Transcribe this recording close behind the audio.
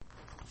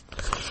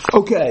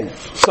Okay,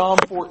 Psalm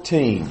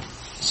 14.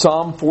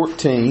 Psalm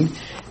 14.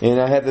 And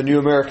I have the New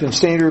American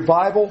Standard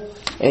Bible.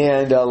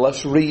 And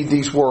let's read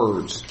these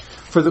words.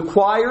 For the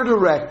choir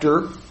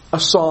director, a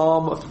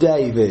psalm of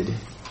David.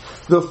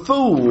 The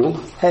fool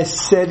has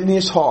said in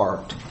his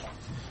heart,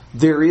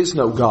 there is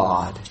no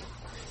God.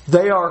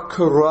 They are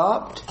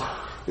corrupt.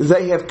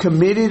 They have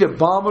committed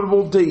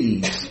abominable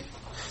deeds.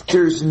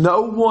 There's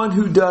no one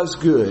who does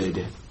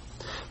good.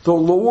 The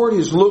Lord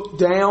has looked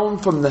down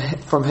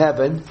from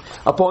heaven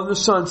upon the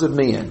sons of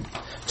men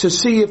to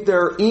see if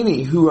there are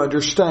any who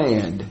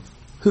understand,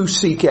 who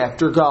seek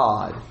after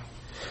God.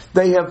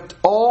 They have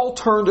all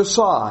turned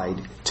aside.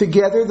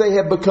 Together they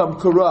have become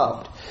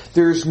corrupt.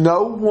 There is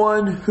no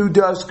one who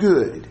does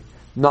good,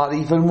 not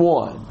even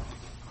one.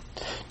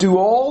 Do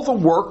all the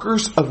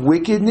workers of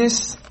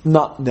wickedness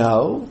not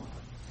know?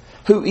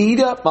 Who eat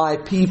up my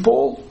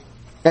people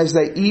as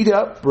they eat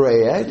up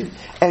bread,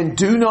 and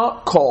do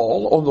not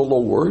call on the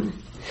Lord.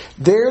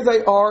 There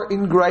they are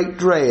in great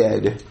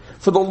dread,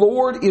 for the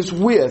Lord is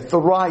with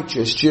the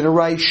righteous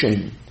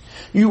generation.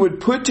 You would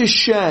put to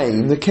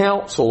shame the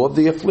counsel of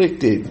the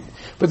afflicted,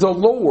 but the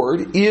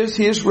Lord is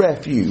his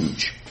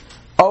refuge.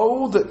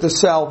 Oh, that the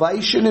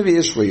salvation of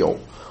Israel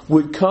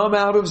would come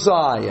out of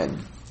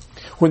Zion.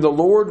 When the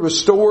Lord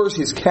restores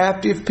his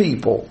captive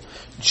people,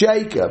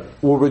 Jacob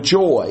will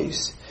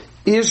rejoice.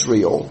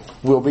 Israel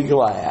will be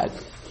glad.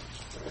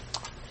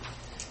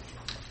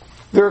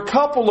 There are a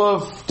couple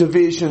of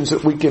divisions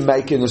that we can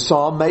make in the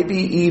psalm, maybe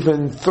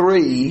even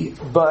three,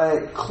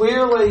 but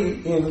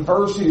clearly in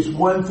verses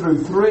 1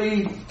 through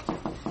 3,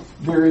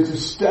 there is a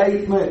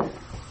statement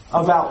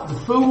about the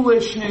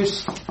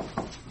foolishness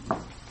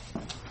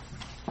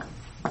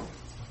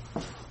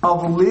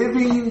of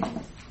living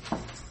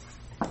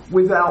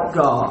without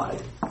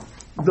God.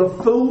 The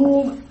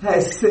fool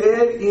has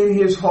said in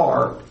his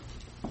heart,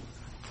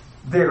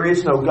 there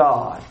is no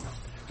God.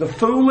 The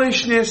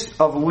foolishness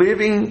of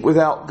living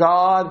without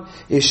God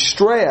is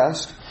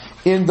stressed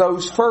in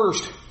those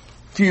first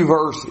few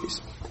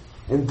verses.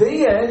 And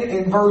then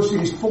in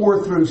verses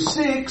 4 through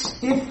 6,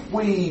 if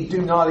we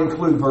do not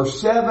include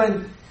verse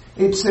 7,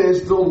 it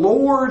says, the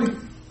Lord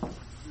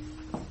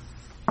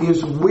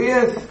is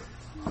with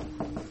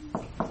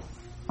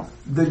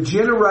the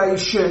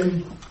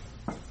generation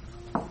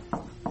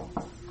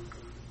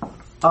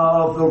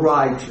of the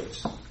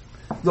righteous.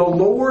 The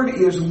Lord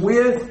is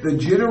with the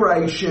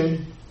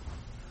generation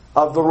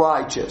of the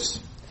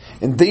righteous.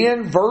 And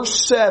then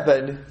verse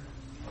 7,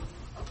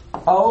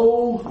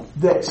 oh,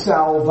 that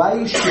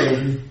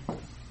salvation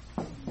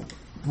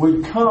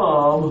would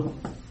come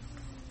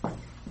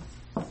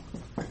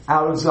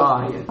out of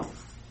Zion.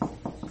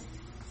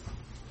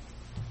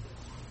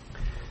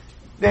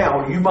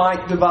 Now, you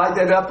might divide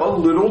that up a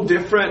little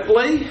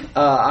differently.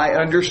 I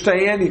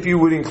understand if you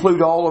would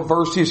include all of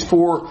verses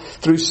 4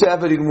 through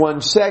 7 in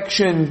one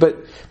section,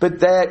 but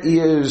that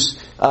is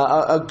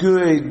a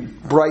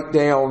good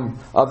breakdown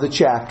of the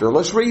chapter.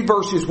 Let's read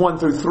verses 1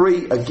 through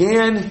 3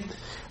 again.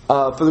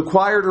 For the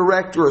choir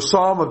director, a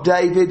psalm of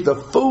David, the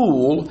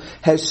fool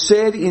has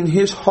said in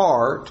his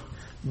heart,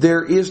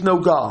 there is no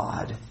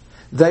God.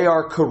 They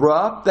are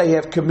corrupt. They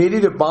have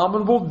committed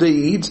abominable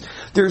deeds.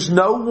 There's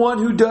no one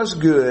who does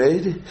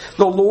good.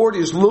 The Lord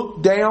is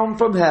looked down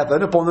from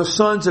heaven upon the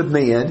sons of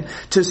men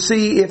to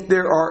see if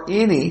there are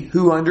any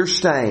who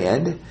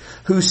understand,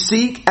 who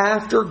seek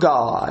after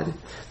God.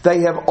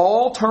 They have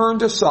all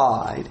turned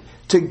aside.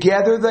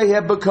 Together they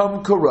have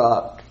become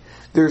corrupt.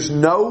 There's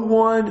no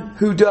one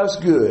who does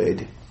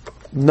good,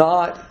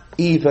 not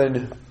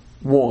even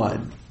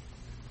one.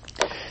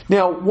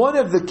 Now, one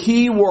of the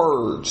key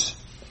words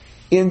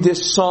in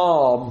this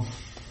psalm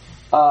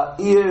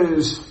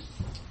is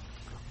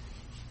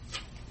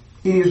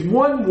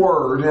one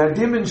word, and I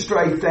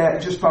demonstrate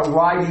that just by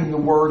writing the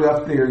word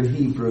up there in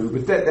Hebrew.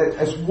 But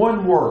that's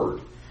one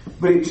word.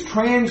 But it's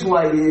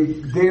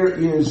translated, there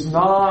is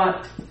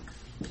not,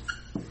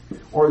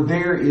 or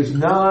there is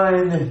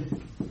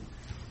none.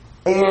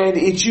 And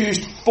it's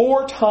used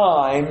 4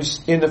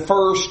 times in the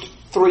first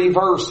 3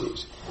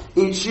 verses.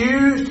 It's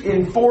used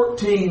in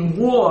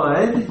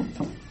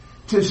 14:1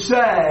 to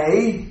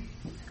say,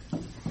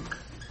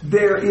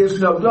 there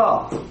is no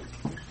God.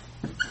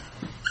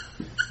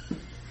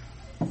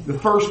 The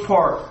first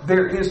part,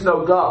 there is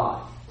no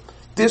God.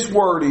 This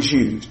word is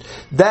used.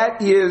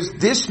 That is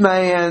this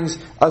man's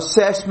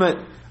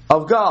assessment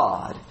of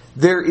God.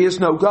 There is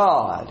no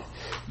God.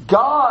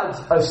 God's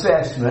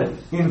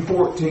assessment in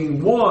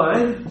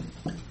 14:1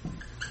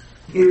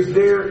 is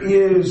there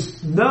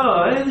is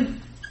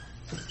none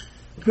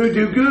who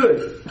do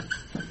good.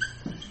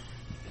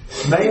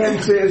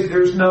 Man says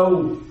there's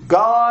no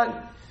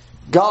God.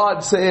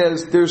 God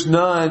says there's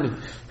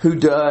none who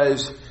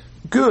does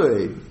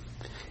good.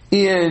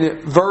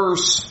 In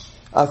verse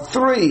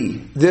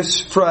 3,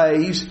 this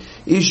phrase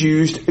is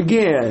used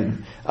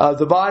again.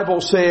 The Bible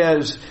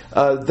says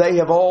they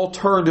have all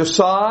turned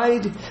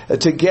aside.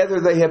 Together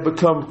they have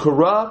become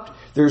corrupt.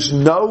 There's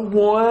no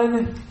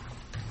one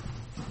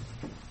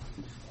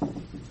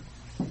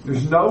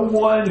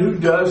who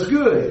does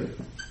good.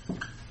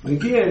 And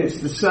again, it's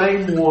the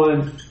same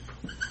one,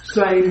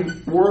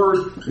 same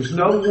word. There's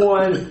no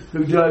one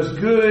who does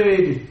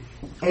good.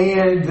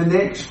 And the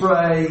next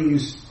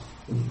phrase,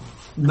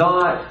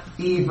 not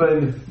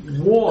even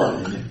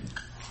one.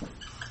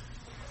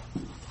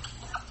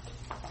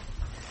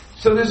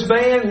 So this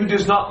man who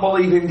does not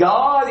believe in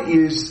God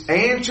is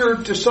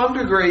answered to some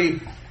degree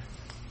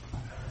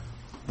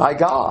by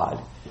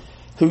God,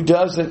 who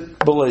doesn't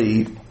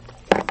believe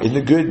in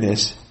the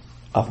goodness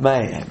of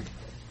man.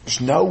 There's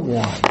no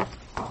one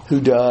who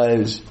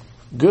does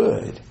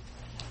good,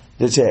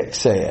 the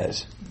text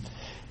says.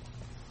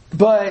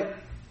 But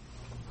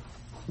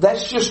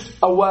that's just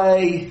a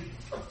way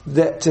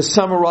that to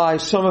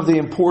summarize some of the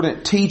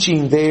important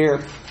teaching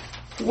there.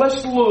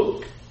 Let's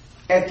look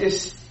at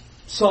this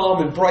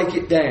psalm and break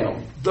it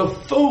down. The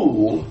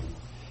fool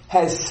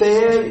has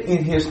said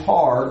in his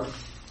heart,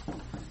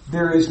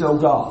 there is no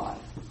God.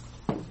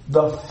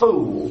 The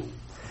fool.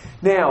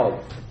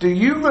 Now, do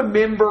you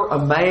remember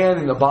a man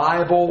in the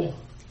Bible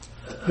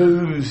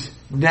whose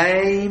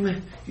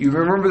name, you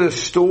remember the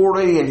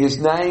story, and his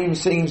name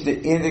seems to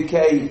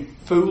indicate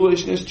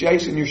foolishness?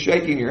 Jason, you're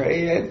shaking your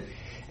head.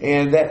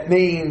 And that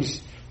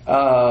means who?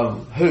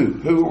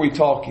 Who are we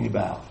talking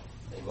about?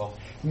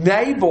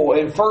 Nabal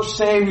in 1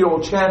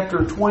 Samuel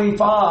chapter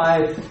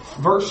 25,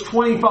 verse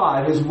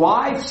 25. His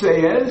wife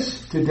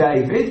says to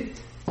David,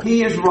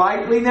 he is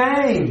rightly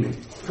named,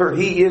 for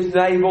he is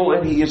Nabal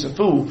and he is a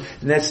fool.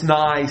 And that's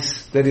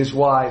nice that his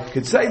wife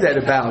could say that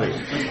about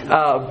him.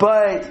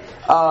 But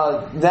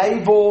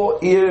Nabal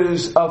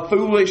is a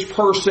foolish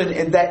person,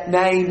 and that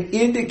name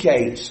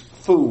indicates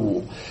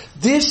fool.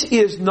 This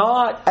is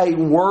not a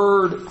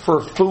word for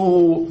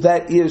fool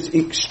that is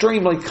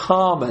extremely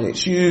common.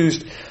 It's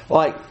used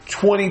like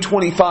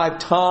 25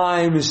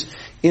 times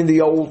in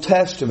the Old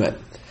Testament.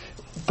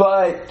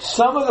 But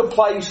some of the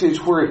places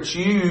where it's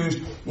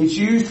used,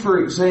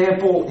 for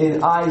example,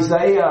 in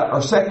Isaiah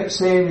or 2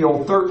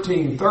 Samuel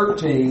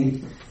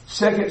 13:13,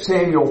 2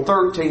 Samuel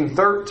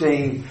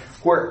 13:13,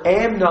 where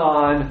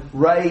Amnon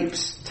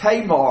rapes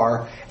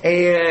Tamar,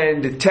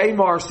 and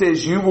Tamar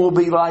says, you will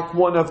be like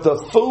one of the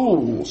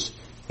fools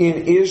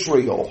in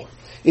Israel.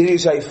 It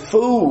is a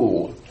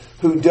fool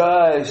who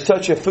does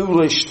such a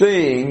foolish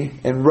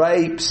thing and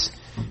rapes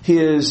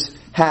his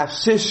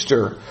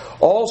half-sister.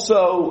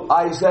 Also,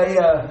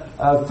 Isaiah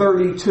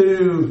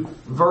 32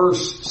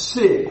 verse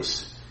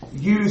 6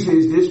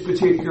 uses this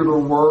particular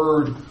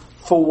word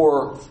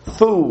for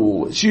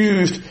fool. It's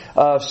used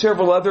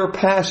several other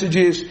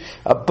passages,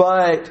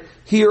 but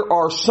here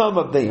are some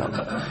of them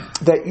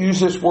that use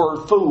this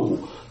word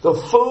fool. The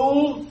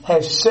fool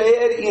has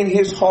said in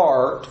his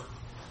heart,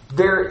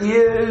 there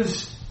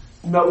is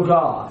no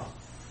God.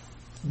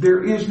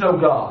 There is no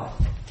God.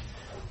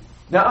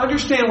 Now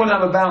understand what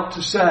I'm about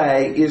to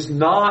say is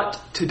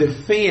not to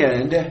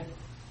defend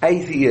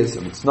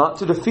atheism. It's not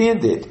to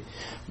defend it.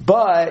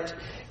 But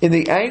in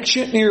the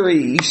ancient Near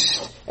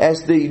East,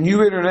 as the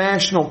New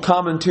International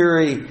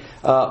Commentary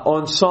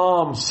on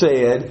Psalms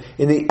said,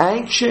 in the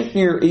ancient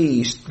Near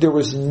East, there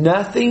was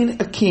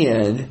nothing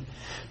akin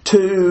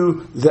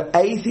to the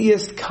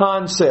atheist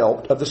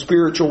concept of the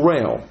spiritual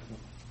realm.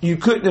 You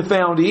couldn't have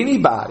found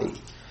anybody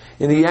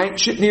in the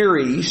ancient Near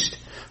East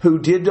who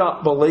did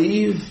not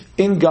believe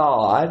in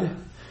God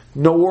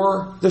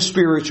nor the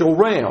spiritual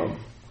realm.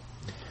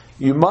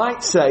 You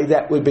might say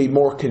that would be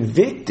more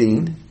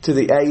convicting to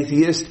the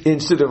atheist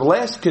instead of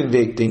less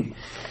convicting.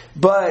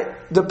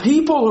 But the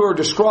people who are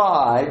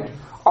described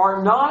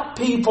are not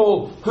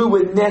people who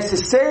would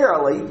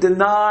necessarily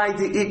deny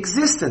the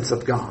existence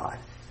of God.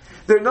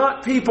 They're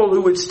not people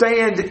who would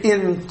stand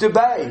in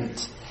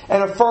debate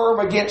and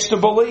affirm against a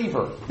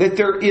believer that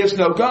there is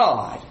no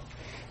God.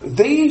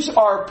 These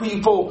are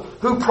people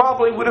who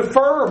probably would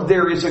affirm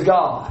there is a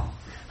God,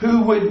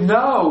 who would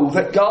know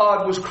that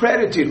God was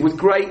credited with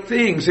great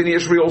things in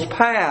Israel's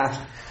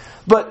past,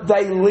 but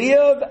they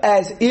live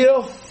as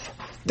if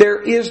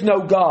there is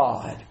no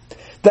God.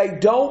 They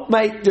don't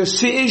make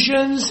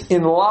decisions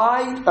in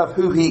light of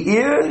who He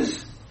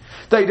is.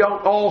 They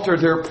don't alter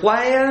their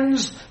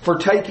plans for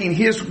taking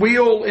His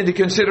will into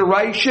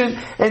consideration,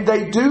 and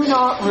they do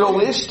not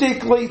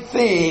realistically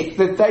think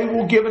that they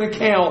will give an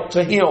account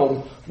to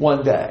Him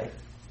one day.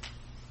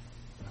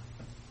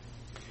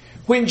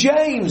 When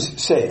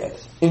James said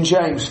in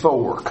James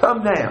 4,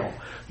 come now,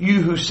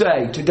 you who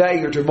say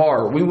today or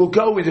tomorrow we will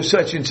go into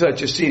such and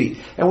such a city,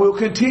 and we'll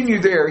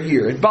continue there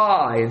here and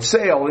buy and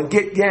sell and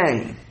get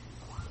gain.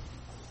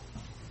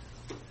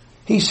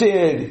 He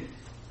said,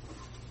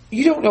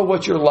 you don't know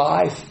what your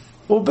life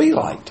will be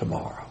like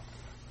tomorrow.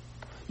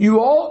 You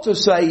ought to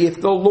say, if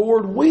the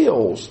Lord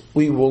wills,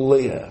 we will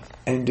live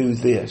and do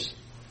this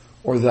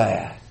or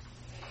that.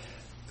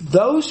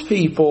 Those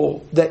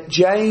people that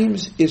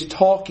James is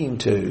talking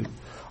to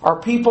are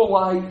people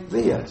like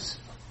this.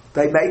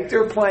 They make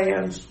their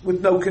plans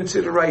with no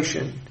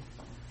consideration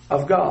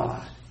of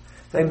God.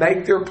 They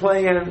make their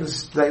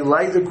plans, they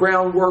lay the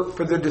groundwork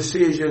for their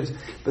decisions,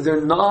 but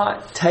they're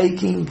not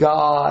taking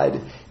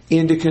God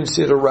into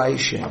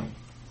consideration.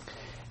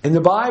 And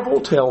the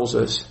Bible tells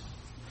us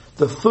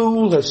The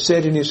fool has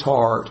said in his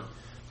heart,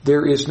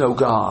 there is no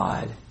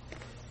God.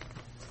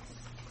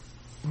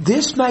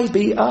 This may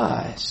be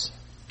us.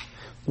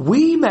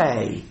 We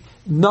may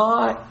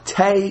not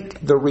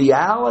take the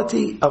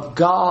reality of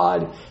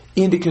God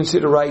into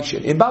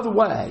consideration. And by the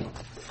way,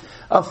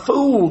 a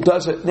fool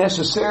doesn't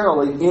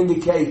necessarily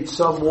indicate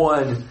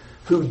someone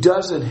who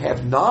doesn't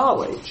have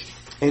knowledge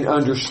and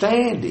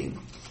understanding.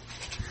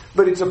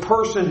 But it's a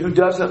person who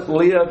doesn't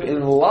live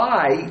in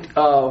light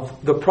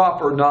of the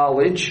proper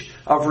knowledge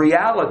of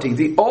reality.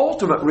 The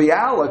ultimate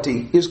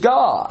reality is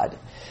God.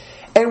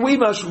 And we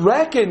must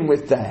reckon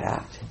with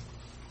that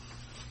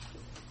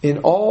in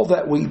all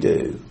that we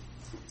do.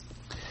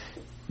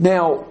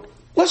 Now,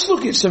 let's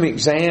look at some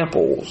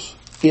examples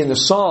in the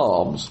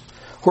Psalms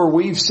where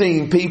we've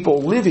seen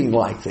people living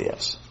like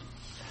this.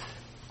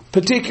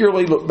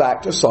 Particularly look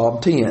back to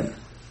Psalm 10.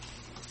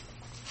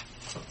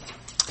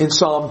 In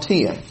Psalm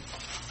 10,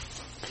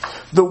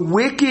 the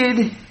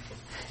wicked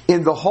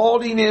in the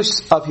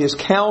haughtiness of his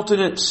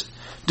countenance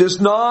does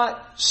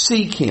not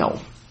seek him.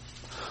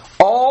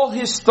 All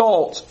his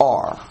thoughts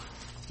are,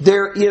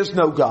 there is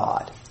no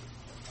God.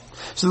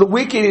 So the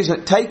wicked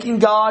isn't taking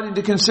God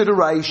into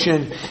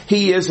consideration.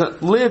 He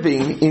isn't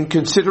living in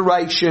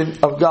consideration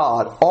of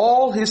God.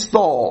 All his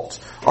thoughts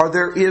are,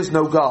 there is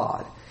no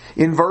God.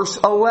 In verse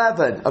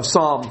 11 of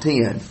Psalm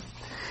 10,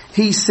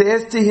 he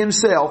says to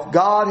himself,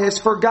 God has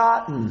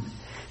forgotten.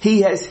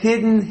 He has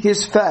hidden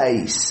his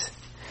face.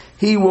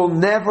 He will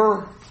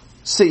never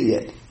see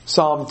it.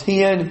 Psalm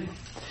 10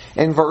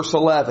 and verse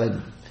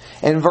 11.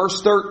 And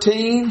verse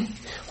 13,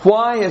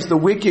 why has the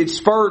wicked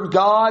spurned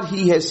God?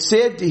 He has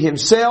said to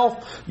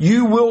himself,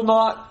 you will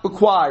not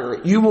acquire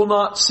it. You will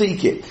not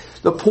seek it.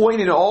 The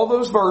point in all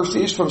those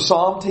verses from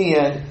Psalm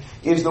 10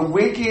 is the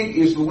wicked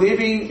is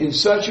living in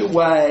such a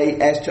way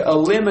as to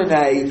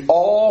eliminate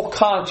all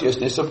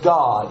consciousness of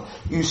God.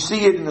 You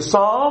see it in the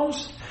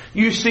Psalms.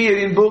 You see it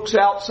in books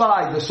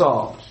outside the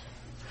Psalms.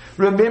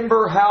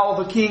 Remember how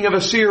the king of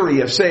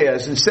Assyria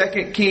says in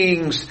 2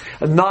 Kings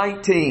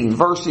 19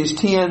 verses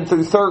 10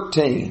 through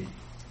 13.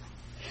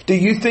 Do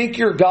you think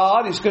your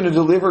God is going to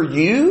deliver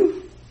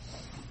you?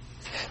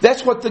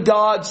 That's what the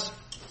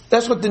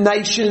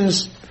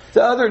nations,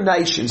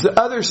 the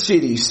other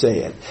cities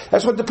said.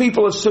 That's what the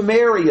people of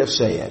Samaria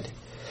said.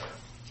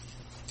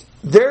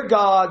 Their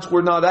gods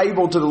were not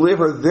able to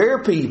deliver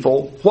their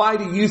people. Why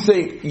do you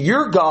think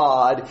your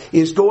God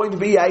is going to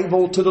be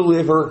able to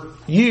deliver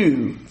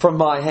you from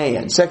my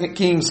hand? 2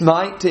 Kings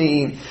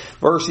 19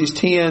 verses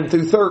 10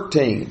 through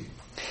 13.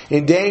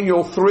 In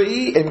Daniel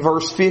 3 and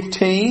verse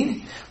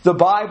 15, the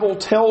Bible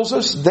tells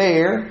us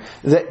there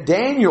that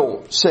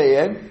Daniel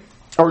said,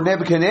 or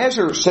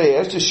Nebuchadnezzar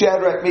says to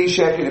Shadrach,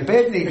 Meshach, and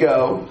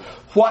Abednego,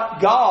 what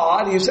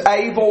God is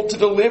able to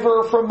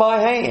deliver from my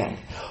hand.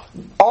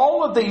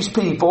 All of these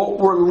people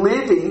were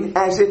living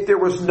as if there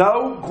was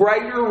no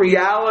greater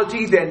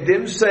reality than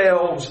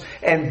themselves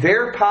and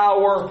their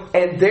power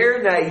and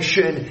their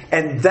nation,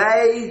 and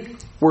they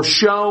were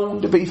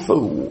shown to be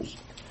fools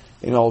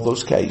in all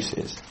those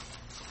cases.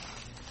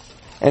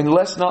 And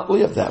let's not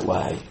live that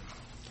way.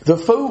 The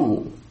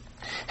fool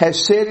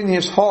has said in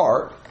his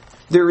heart,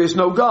 there is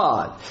no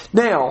God.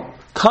 Now,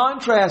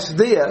 contrast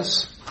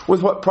this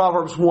with what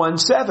Proverbs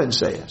 1:7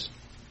 says.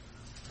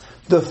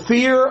 The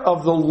fear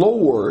of the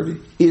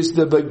Lord is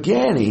the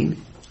beginning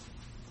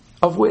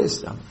of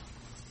wisdom.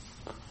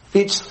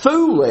 It's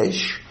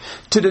foolish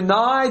to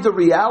deny the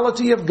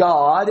reality of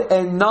God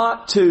and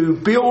not to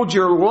build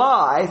your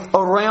life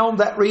around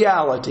that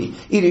reality.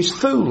 It is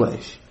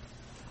foolish.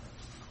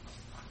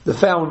 The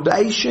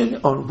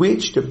foundation on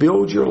which to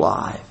build your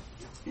life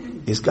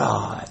is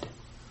God.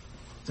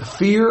 The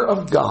fear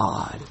of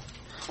God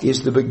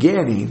is the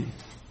beginning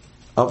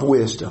of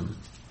wisdom.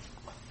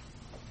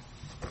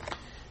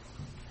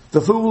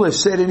 The fool has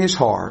said in his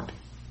heart,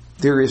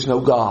 there is no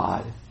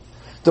God.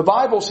 The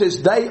Bible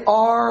says they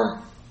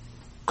are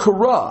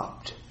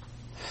corrupt.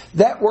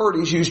 That word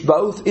is used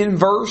both in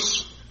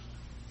verse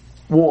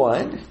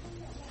 1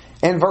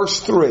 and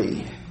verse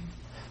 3.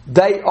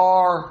 They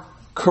are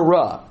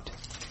corrupt.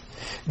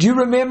 Do you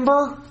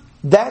remember?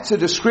 That's a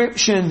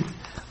description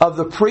of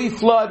the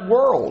pre-flood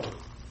world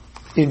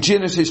in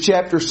Genesis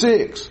chapter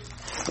 6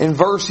 in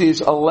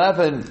verses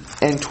 11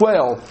 and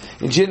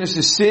 12. In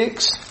Genesis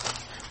 6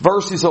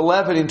 verses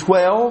 11 and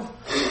 12,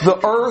 the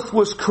earth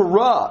was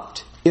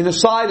corrupt in the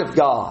sight of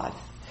God.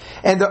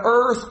 And the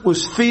earth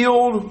was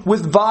filled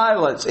with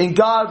violence. And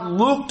God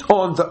looked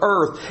on the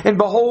earth, and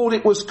behold,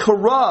 it was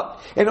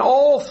corrupt. And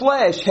all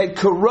flesh had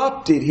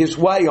corrupted his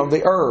way on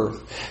the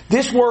earth.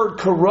 This word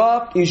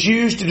corrupt is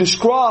used to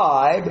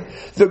describe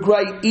the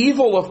great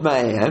evil of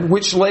man,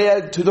 which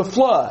led to the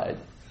flood.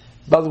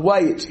 By the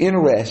way, it's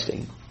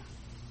interesting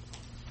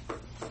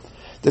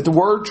that the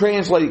word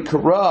translated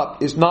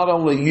corrupt is not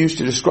only used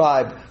to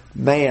describe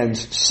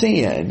man's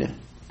sin,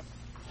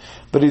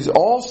 but is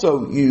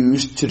also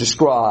used to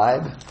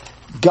describe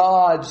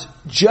God's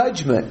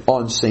judgment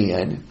on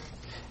sin.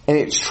 And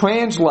it's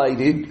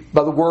translated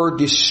by the word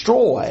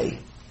destroy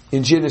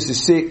in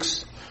Genesis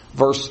 6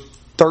 verse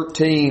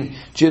 13,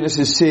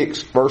 Genesis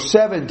 6, verse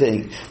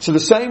 17. So the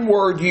same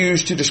word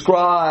used to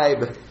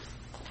describe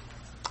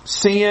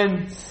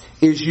sin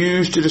is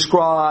used to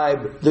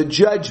describe the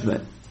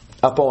judgment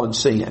upon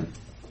sin.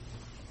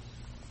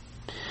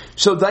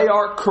 So they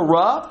are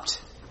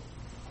corrupt.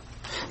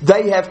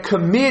 They have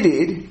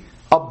committed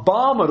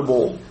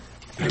abominable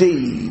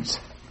deeds.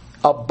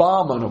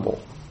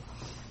 Abominable.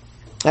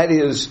 That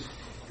is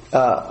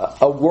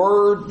a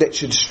word that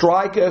should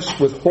strike us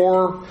with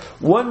horror.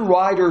 One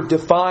writer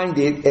defined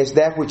it as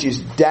that which is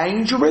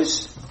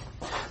dangerous,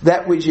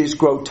 that which is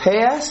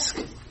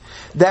grotesque,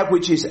 that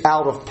which is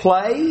out of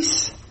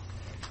place,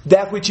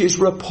 that which is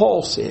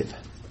repulsive.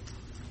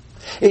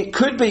 It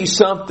could be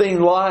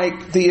something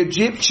like the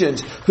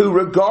Egyptians who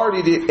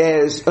regarded it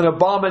as an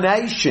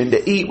abomination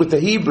to eat with the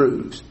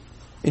Hebrews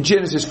in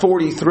Genesis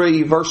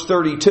 43 verse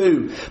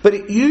 32. But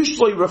it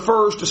usually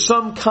refers to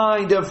some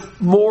kind of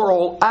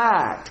moral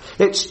act.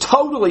 It's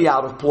totally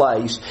out of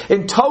place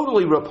and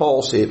totally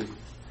repulsive.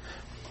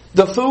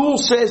 The fool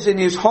says in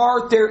his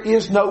heart there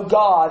is no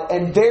God,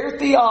 and their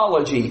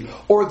theology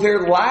or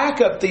their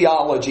lack of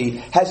theology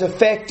has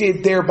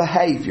affected their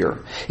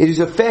behavior. It has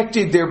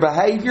affected their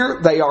behavior.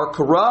 They are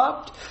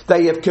corrupt.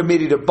 They have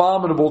committed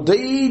abominable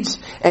deeds.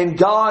 And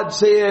God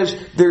says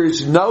there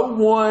is no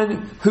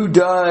one who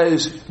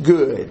does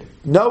good.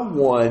 No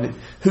one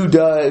who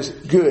does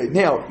good.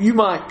 Now, you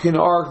can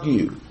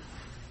argue,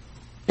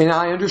 and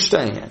I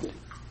understand,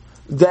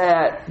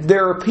 that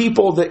there are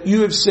people that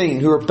you have seen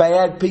who are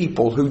bad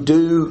people who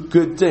do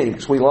good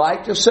things. We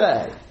like to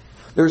say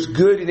there's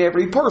good in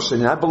every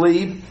person. And I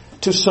believe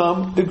to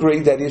some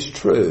degree that is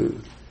true.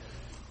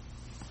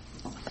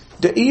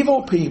 Do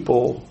evil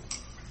people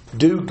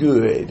do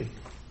good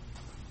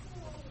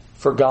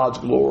for God's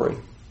glory?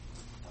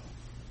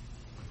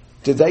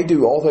 Do they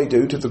do all they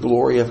do to the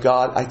glory of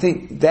God? I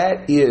think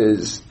that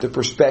is the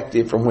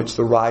perspective from which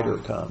the writer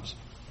comes.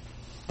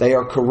 They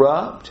are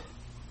corrupt.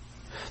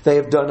 They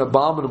have done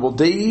abominable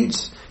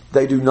deeds.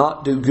 They do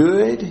not do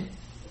good.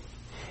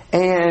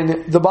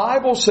 And the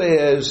Bible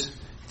says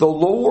the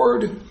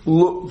Lord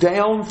looked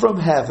down from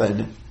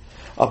heaven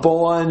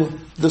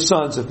upon the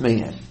sons of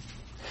men.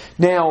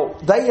 Now,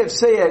 they have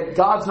said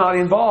God's not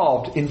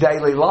involved in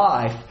daily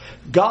life.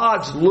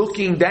 God's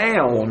looking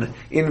down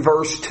in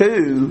verse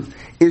 2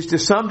 is to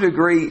some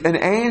degree an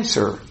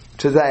answer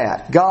to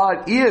that.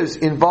 God is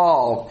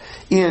involved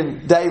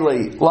in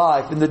daily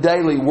life, in the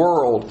daily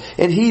world.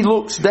 And He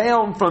looks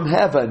down from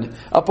heaven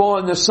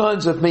upon the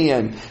sons of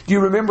men. Do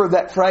you remember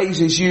that phrase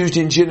is used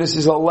in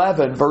Genesis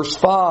 11 verse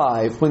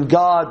 5 when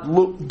God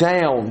looked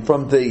down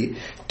from the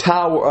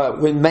tower,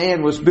 when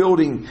man was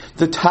building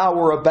the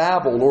Tower of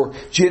Babel, or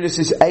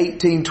Genesis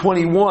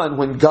 18:21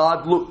 when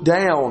God looked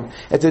down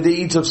at the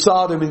deeds of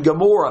Sodom and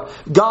Gomorrah.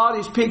 God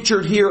is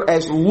pictured here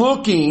as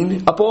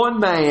looking upon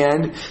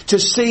man to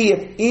see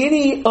if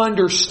any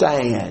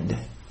understand,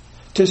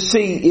 to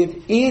see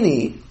if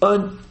any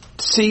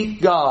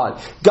seek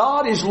God.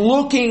 God is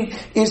looking,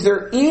 is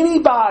there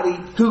anybody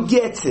who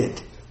gets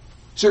it?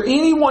 Is there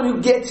anyone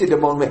who gets it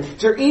among them?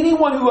 Is there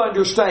anyone who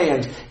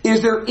understands?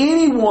 Is there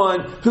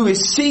anyone who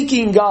is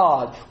seeking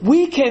God?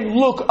 We can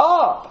look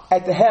up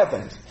at the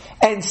heavens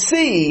and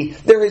see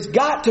there has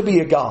got to be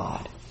a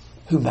God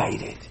who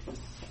made it.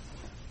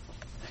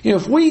 You know,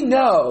 if we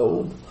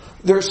know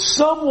there's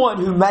someone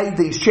who made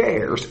these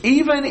chairs,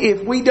 even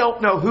if we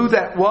don't know who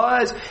that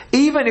was,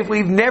 even if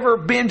we've never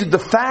been to the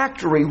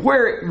factory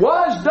where it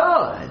was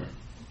done,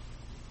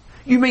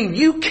 you mean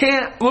you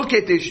can't look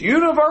at this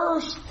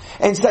universe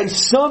and say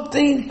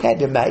something had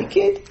to make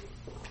it?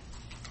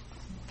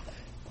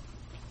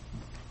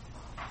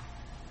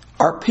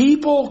 Are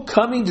people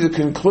coming to the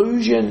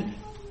conclusion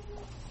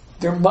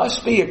there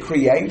must be a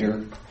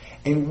Creator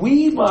and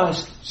we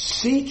must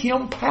seek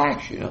Him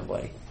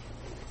passionately?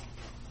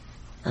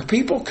 Are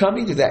people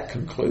coming to that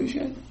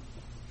conclusion?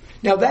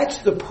 Now that's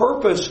the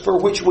purpose for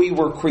which we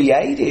were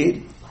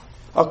created,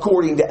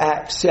 according to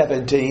Acts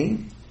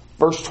 17,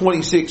 verse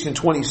 26 and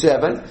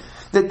 27,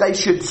 that they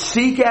should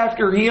seek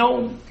after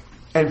Him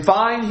and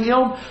find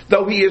Him,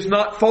 though He is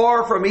not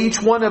far from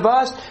each one of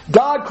us.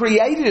 God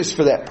created us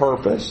for that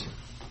purpose.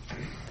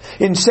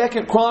 In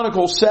 2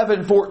 Chronicles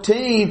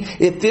 7:14,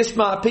 if this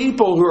my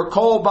people who are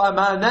called by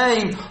my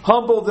name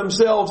humble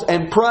themselves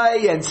and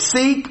pray and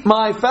seek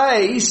my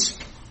face.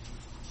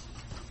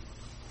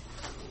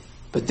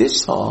 But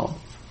this psalm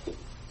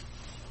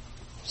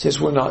says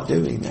we're not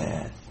doing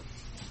that.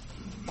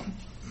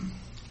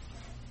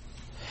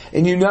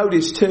 And you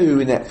notice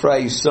too in that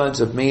phrase, sons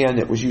of men,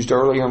 that was used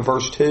earlier in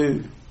verse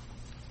 2,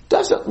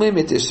 doesn't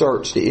limit this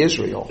search to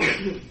Israel.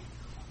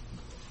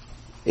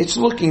 It's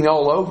looking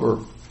all over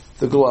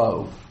the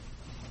globe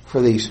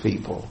for these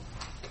people.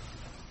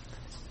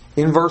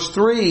 In verse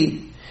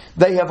 3,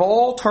 they have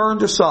all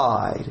turned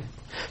aside.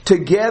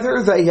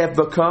 Together they have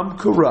become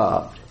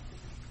corrupt.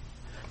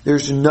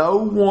 There's no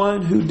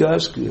one who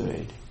does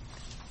good.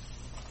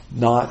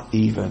 Not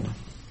even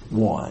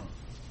one.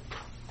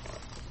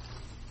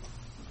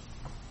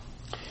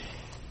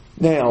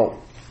 Now,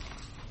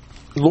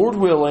 Lord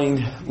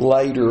willing,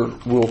 later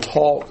we'll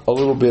talk a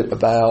little bit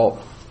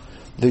about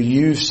the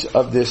use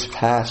of this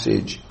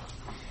passage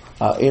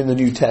in the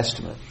New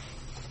Testament.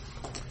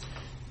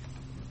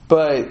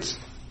 But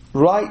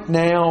right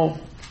now,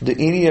 do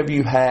any of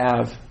you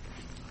have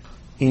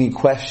any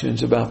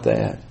questions about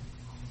that?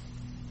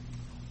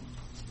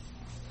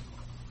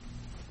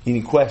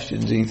 Any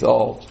questions, any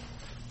thoughts?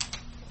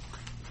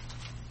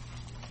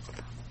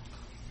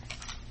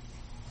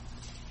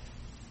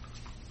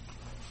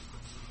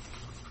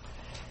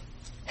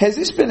 Has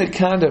this been a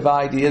kind of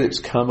idea that's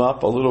come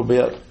up a little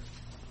bit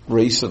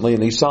recently in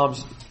these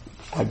Psalms?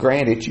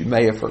 Granted, you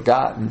may have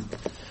forgotten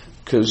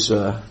because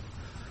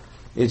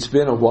it's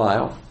been a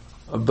while.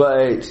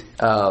 But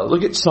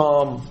look at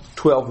Psalm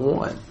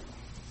 12:1.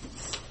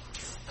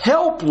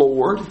 Help,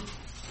 Lord,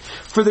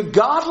 for the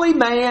godly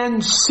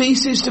man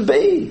ceases to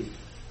be.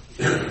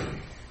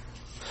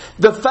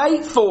 The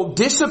faithful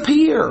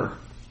disappear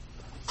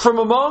from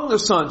among the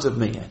sons of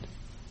men.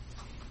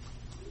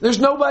 There's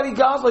nobody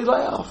godly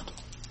left.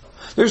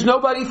 There's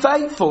nobody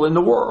faithful in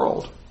the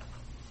world.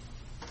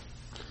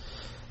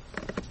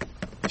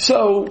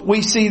 So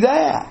we see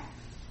that.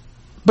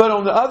 But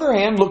on the other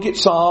hand, look at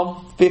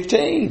Psalm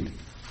 15.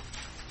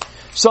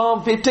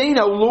 Psalm 15,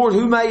 O Lord,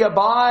 who may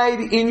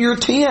abide in your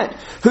tent?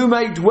 Who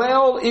may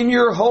dwell in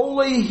your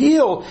holy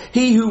hill?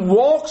 He who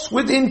walks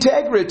with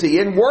integrity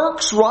and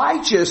works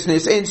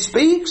righteousness and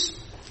speaks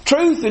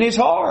truth in his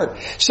heart.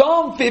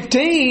 Psalm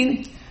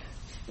 15,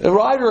 the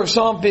writer of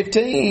Psalm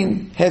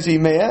 15, has he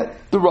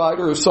met the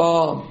writer of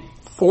Psalm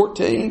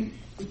 14?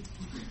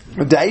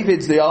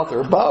 David's the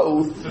author of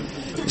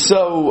both.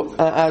 So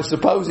I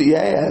suppose he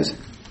has.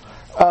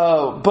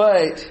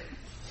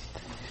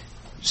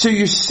 So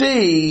you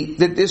see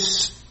that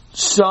these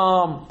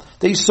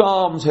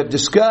Psalms have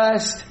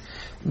discussed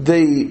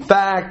the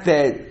fact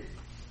that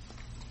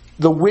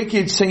the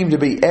wicked seem to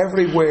be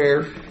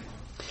everywhere,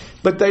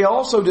 but they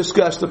also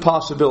discuss the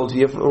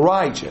possibility of the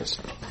righteous.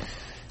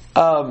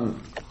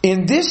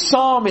 In this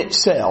Psalm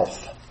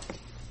itself,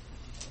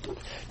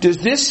 does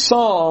this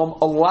Psalm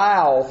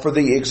allow for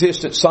the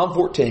existence, Psalm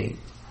 14,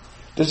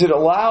 does it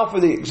allow for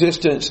the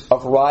existence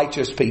of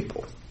righteous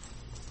people?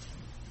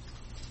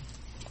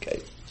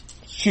 Okay.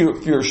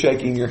 If you're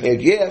shaking your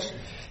head, yes.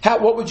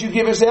 What would you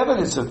give as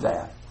evidence of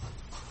that?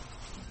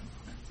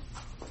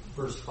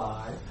 Verse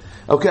 5.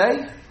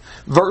 Okay.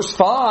 Verse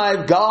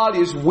 5, God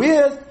is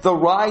with the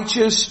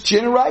righteous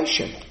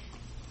generation.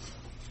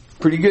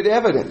 Pretty good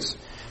evidence,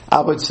 I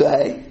would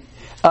say.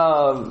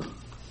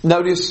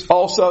 Notice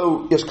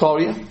also, yes,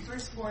 Claudia?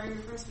 Verse 4, your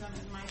first one is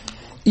my people.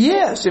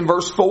 Yes, in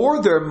verse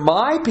 4, they're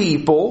my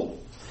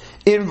people.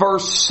 In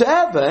verse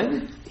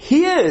 7,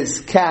 His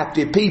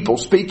captive people.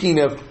 Speaking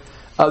of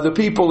the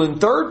people in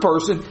third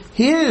person,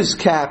 His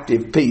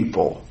captive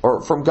people,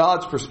 or from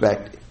God's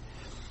perspective.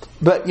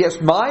 But yes,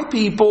 my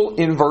people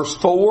in verse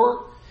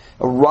 4,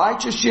 a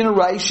righteous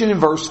generation in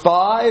verse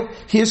 5,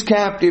 His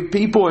captive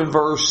people in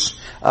verse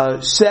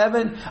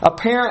 7.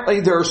 Apparently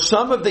there are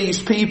some of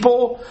these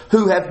people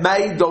who have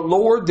made the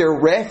Lord their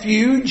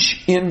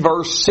refuge in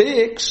verse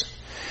 6.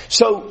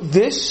 So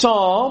this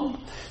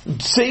psalm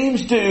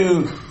seems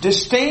to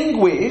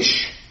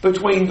distinguish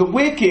between the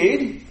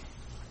wicked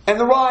and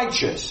the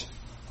righteous.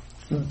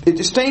 It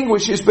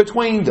distinguishes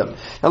between them.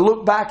 Now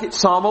look back at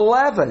Psalm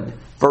 11,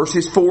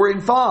 verses 4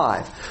 and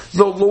 5.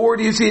 The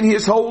Lord is in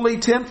His holy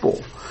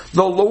temple.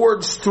 The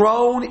Lord's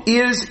throne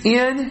is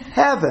in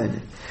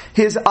heaven.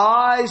 His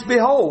eyes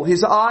behold,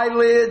 His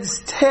eyelids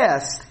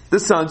test the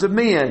sons of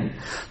men.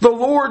 The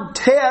Lord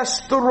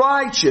tests the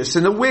righteous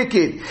and the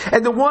wicked,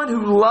 and the one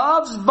who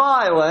loves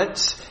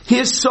violence,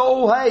 His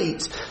soul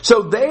hates.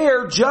 So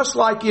there, just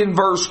like in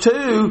verse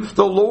 2,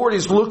 the Lord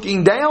is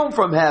looking down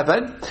from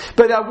heaven.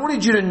 But I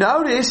wanted you to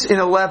notice in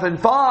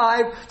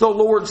 11:5, the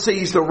Lord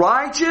sees the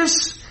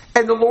righteous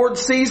and the Lord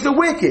sees the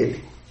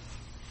wicked.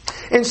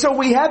 And so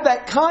we have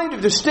that kind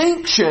of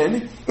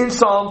distinction in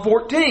Psalm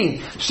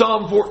 14.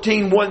 Psalm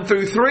 14, 1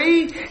 through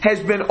 3 has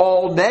been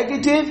all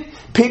negative,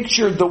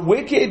 pictured the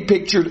wicked,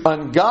 pictured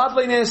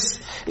ungodliness.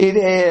 It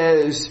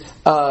has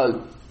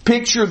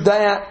pictured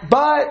that,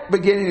 but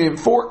beginning in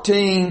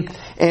 14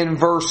 and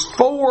verse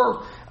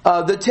 4,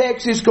 the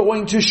text is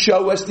going to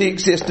show us the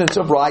existence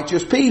of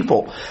righteous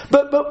people.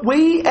 But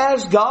we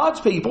as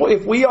God's people,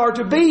 if we are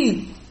to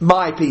be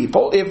my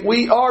people, if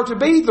we are to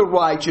be the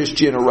righteous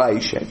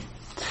generation,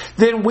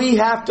 then we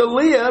have to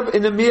live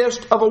in the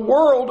midst of a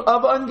world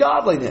of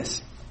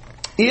ungodliness.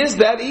 Is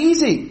that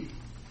easy?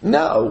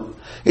 No,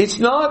 it's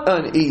not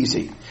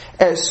uneasy.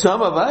 As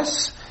some of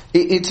us,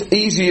 it's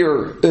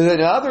easier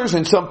than others.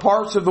 In some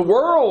parts of the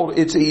world,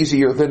 it's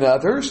easier than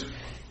others.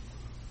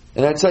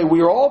 And I'd say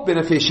we are all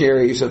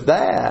beneficiaries of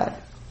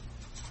that.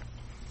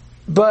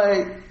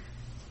 But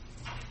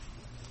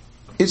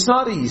it's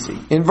not easy.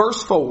 In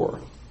verse 4,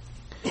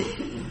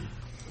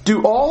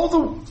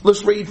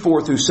 let's read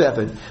 4 through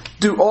 7.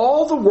 Do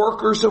all the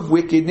workers of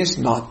wickedness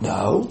not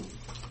know?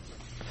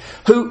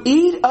 Who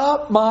eat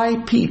up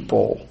my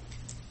people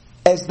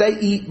as they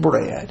eat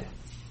bread,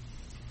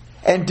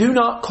 and do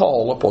not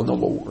call upon the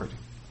Lord.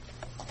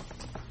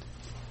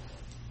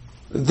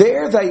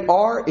 There they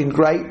are in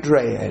great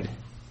dread.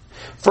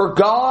 For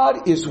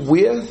God is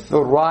with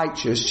the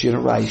righteous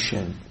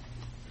generation.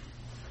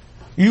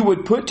 You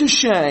would put to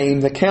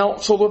shame the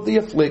counsel of the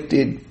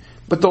afflicted,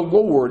 but the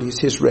Lord is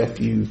his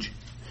refuge.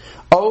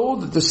 Oh,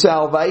 that the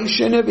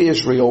salvation of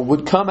Israel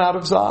would come out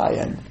of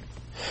Zion.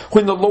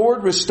 When the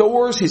Lord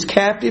restores his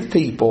captive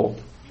people,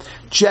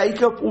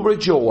 Jacob will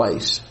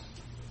rejoice.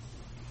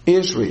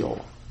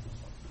 Israel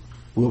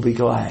will be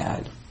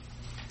glad.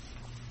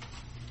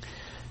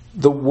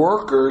 The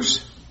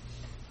workers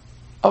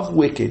of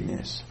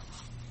wickedness.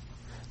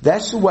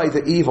 That's the way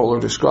the evil are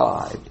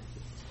described.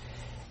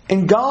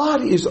 And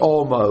God is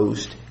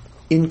almost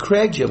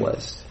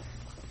incredulous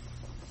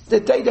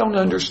that they don't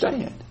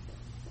understand.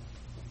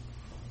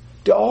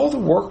 Do all the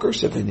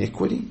workers of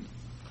iniquity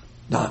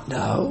not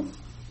know?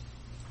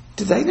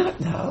 Do they not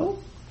know?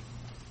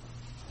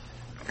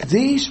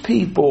 These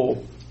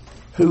people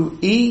who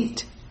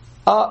eat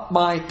up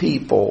my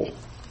people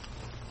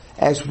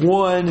as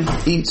one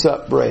eats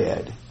up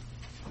bread.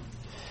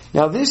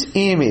 Now this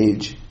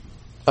image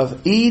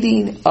of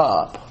eating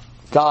up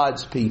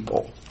God's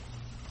people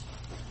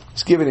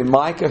is given in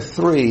Micah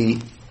 3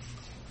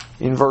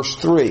 in verse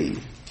 3.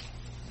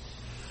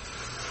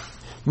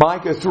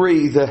 Micah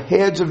 3, the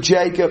heads of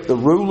Jacob, the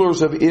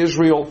rulers of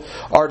Israel,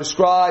 are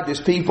described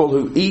as people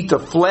who eat the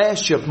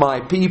flesh of my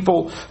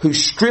people, who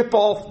strip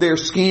off their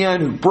skin,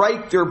 who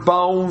break their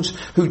bones,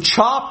 who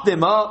chop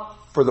them up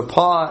for the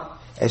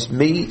pot as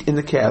meat in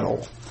the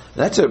kettle.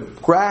 That's a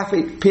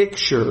graphic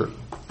picture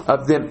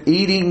of them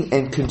eating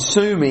and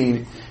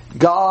consuming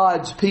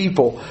God's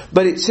people.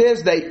 But it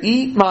says they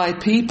eat my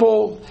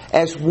people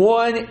as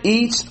one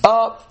eats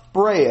up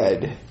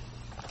bread.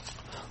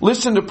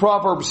 Listen to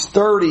Proverbs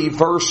 30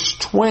 verse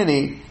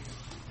 20.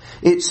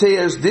 It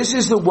says, this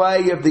is the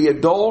way of the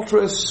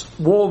adulterous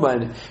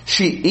woman.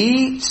 She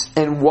eats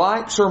and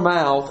wipes her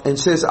mouth and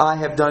says, I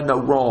have done no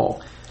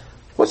wrong.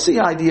 What's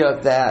the idea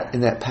of that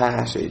in that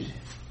passage?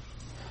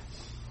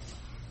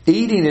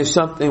 Eating is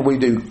something we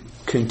do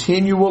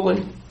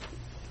continually.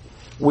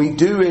 We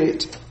do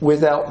it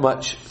without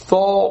much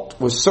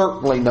thought, with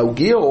certainly no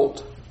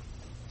guilt.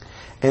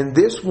 And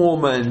this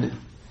woman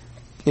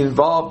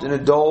involved in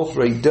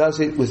adultery does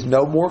it with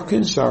no more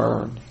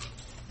concern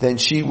than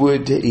she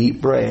would to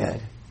eat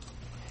bread.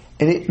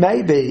 And it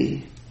may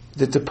be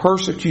that the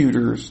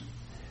persecutors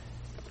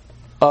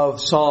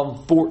of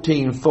Psalm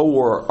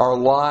 14:4 are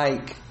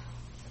like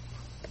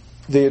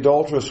the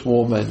adulterous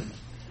woman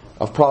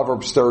of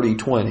Proverbs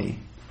 30:20.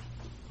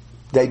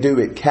 They do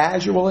it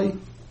casually,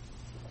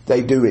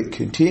 they do it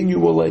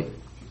continually,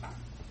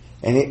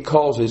 and it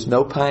causes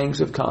no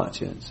pangs of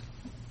conscience.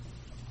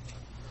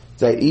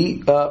 They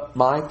eat up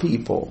my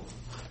people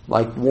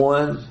like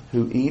one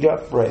who eat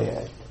up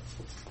bread.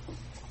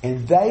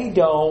 And they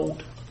don't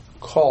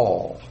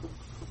call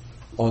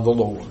on the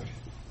Lord.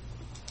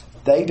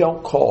 They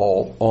don't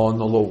call on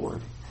the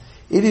Lord.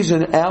 It is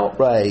an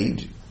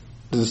outrage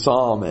to the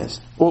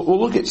psalmist. We'll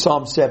look at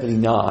Psalm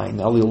 79.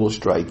 I'll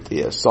illustrate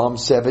this. Psalm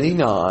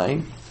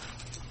 79.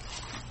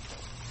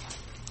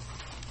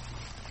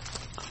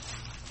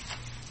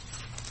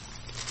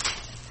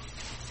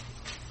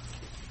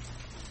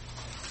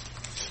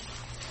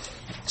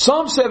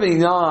 Psalm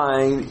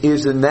 79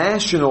 is a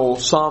national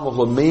psalm of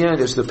lament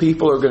as the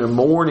people are going to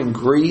mourn and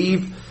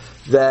grieve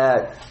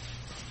that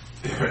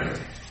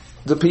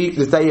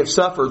they have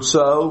suffered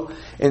so.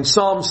 In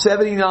Psalm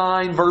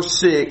 79 verse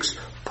 6,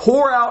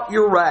 pour out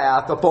your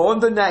wrath upon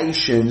the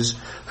nations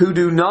who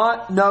do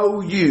not know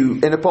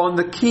you, and upon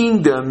the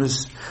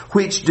kingdoms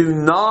which do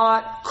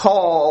not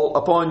call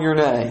upon your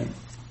name.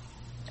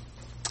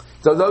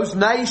 So those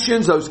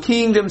nations, those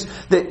kingdoms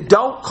that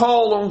don't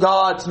call on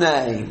God's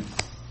name,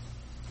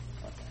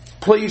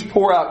 please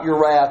pour out your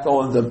wrath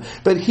on them.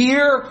 But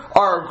here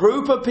are a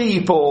group of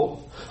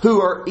people who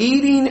are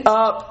eating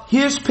up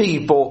His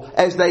people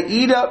as they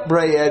eat up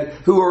bread,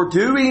 who are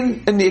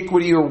doing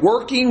iniquity or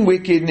working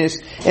wickedness,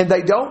 and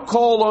they don't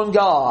call on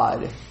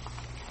God.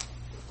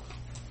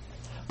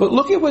 But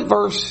look at what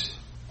verse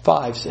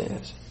 5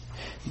 says.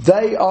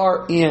 They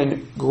are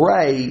in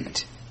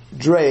great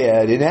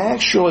dread. And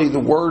actually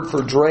the word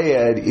for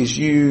dread is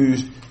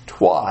used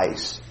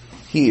twice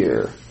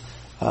here.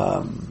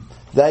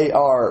 They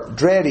are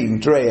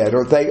dreading dread,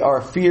 or they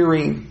are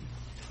fearing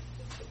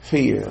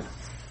fear.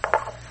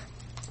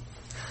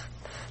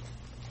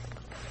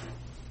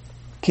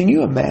 Can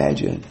you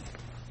imagine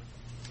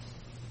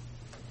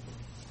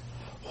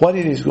what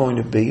it is going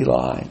to be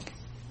like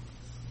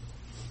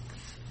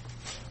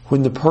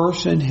when the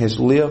person has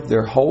lived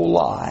their whole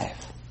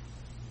life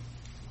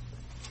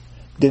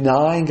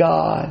denying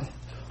God,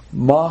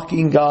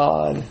 mocking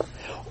God,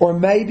 or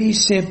maybe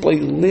simply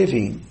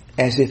living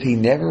as if He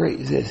never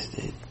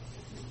existed,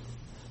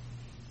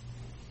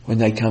 when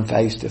they come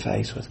face to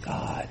face with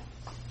God?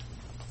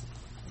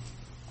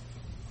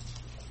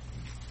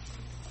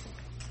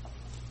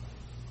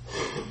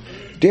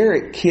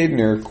 Derek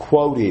Kidner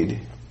quoted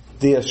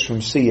this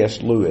from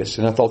C.S. Lewis,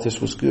 and I thought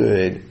this was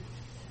good.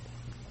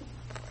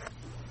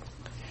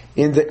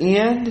 In the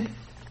end,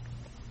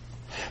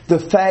 the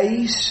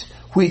face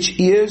which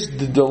is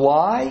the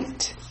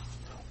delight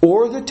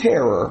or the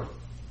terror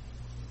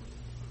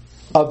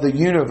of the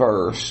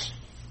universe,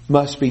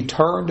 must be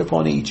turned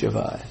upon each of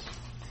us,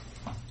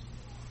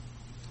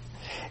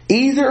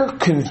 either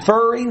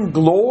conferring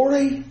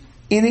glory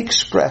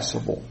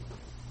inexpressible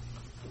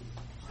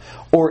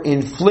or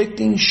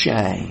inflicting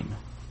shame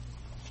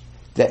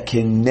that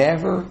can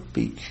never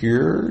be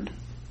cured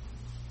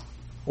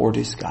or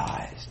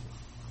disguised.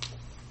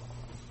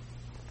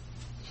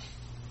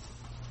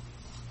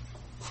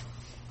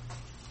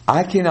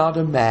 I cannot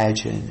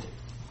imagine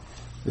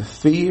the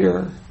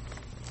fear,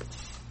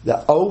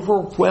 the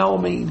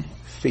overwhelming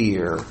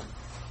fear,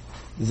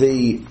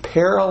 the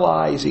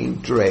paralyzing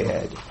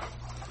dread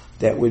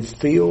that would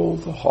fill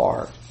the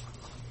heart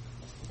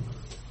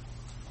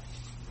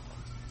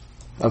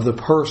of the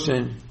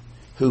person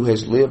who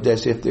has lived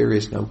as if there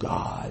is no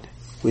God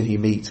when he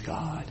meets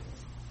God.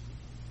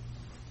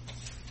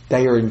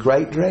 They are in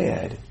great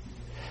dread,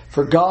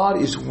 for God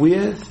is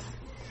with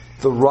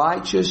the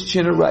righteous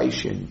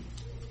generation.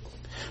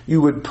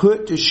 You would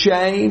put to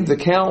shame the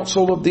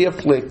counsel of the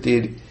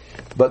afflicted,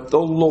 but the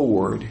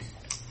Lord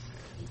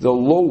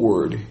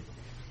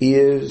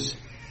is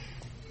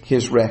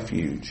his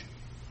refuge.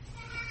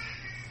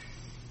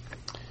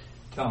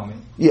 Tommy?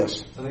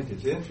 Yes. I think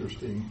it's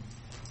interesting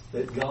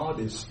that God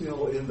is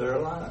still in their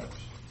lives.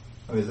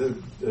 I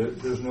mean,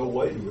 there's no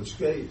way to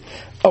escape.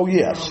 Oh,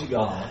 yes. From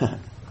God.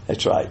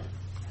 That's right.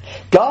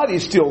 God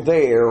is still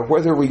there,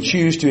 whether we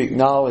choose to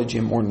acknowledge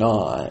him or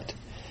not.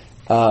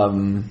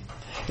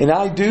 And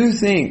I do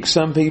think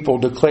some people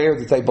declare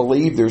that they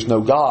believe there's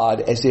no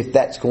God as if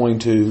that's going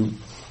to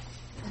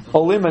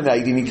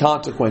eliminate any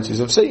consequences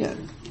of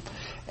sin.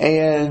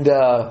 And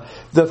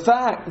the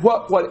fact,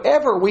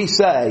 whatever we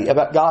say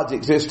about God's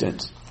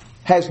existence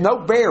has no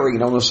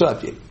bearing on the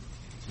subject.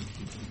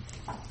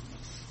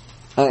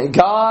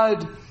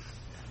 God's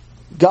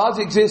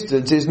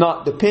existence is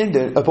not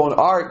dependent upon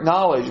our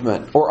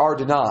acknowledgement or our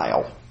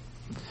denial.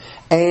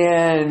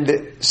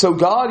 And so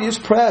God is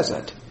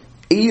present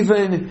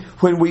even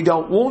when we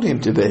don't want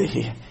him to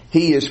be.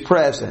 He is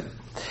present.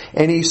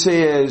 And he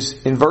says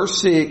in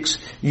verse 6,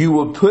 you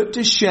will put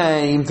to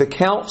shame the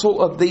counsel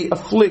of the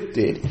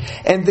afflicted.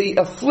 And the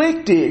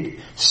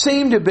afflicted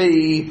seem to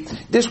be,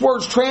 this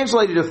word's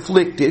translated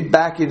afflicted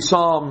back in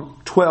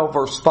Psalm 12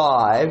 verse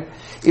 5.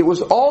 It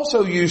was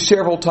also used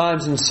several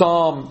times in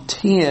Psalm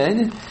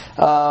 10,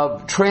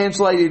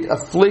 translated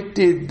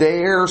afflicted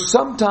there.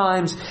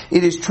 Sometimes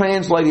it is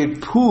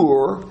translated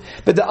poor.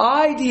 But the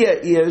idea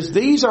is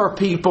these are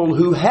people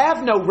who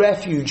have no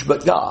refuge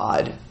but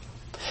God,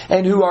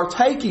 and who are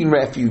taking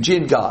refuge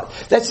in God.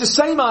 That's the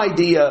same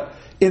idea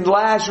in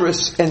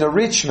Lazarus and the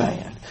rich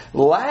man.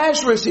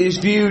 Lazarus is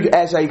viewed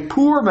as a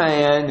poor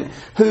man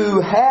who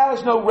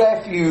has no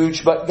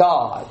refuge but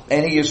God,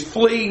 and he is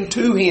fleeing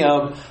to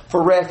him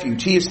for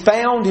refuge. He has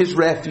found his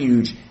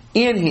refuge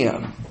in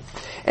him.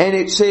 And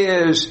it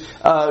says,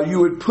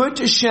 you would put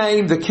to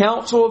shame the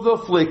counsel of the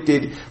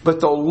afflicted, but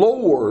the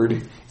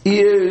Lord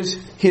is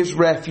his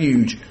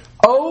refuge.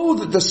 Oh,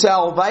 that the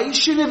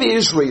salvation of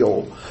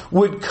Israel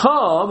would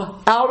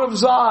come out of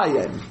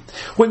Zion.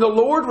 When the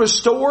Lord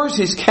restores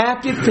his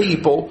captive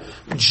people,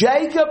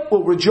 Jacob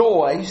will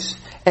rejoice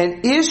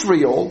and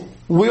Israel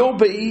will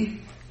be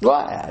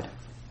glad.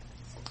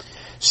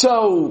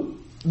 So,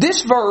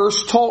 this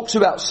verse talks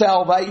about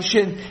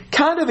salvation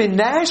kind of in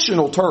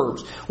national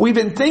terms. We've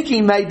been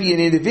thinking maybe in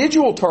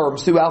individual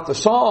terms throughout the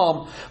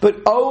psalm, but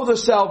oh, the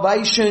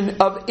salvation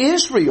of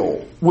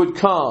Israel would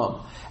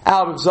come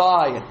out of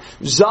Zion.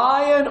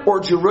 Zion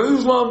or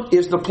Jerusalem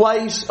is the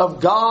place of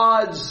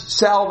God's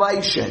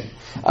salvation,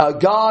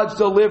 God's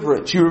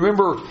deliverance. You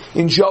remember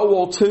in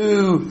Joel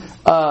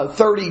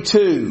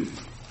 2:32,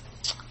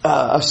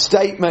 a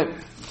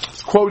statement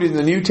quoted in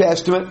the New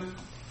Testament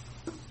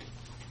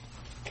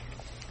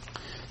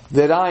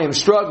that I am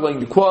struggling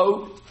to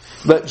quote,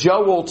 but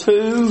Joel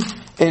 2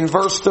 in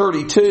verse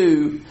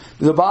 32,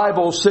 the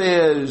Bible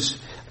says,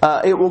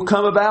 it will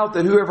come about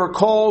that whoever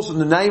calls in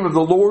the name of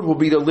the Lord will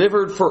be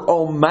delivered, for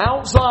on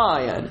Mount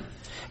Zion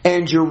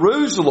and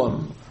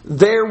Jerusalem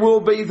there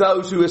will be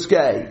those who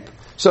escape.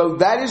 So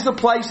that is the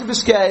place of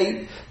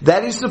escape.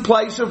 That is the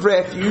place of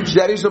refuge.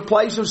 That is the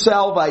place of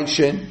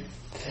salvation.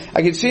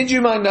 I can send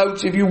you my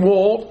notes if you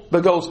want,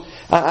 because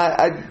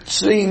I've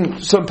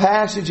seen some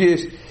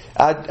passages.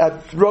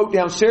 I wrote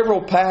down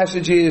several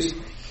passages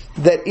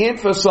that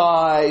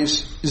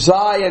emphasize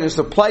Zion as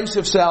the place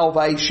of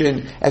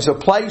salvation, as a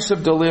place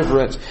of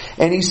deliverance.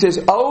 And he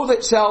says, oh,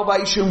 that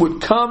salvation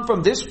would come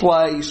from this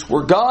place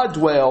where God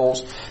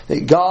dwells,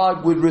 that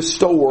God would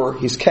restore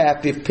his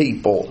captive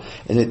people,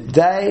 and that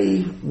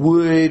they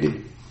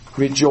would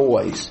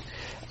rejoice.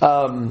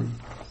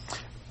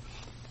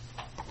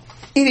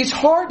 It is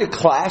hard to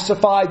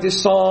classify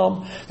this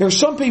psalm. There are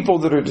some people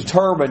that are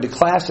determined to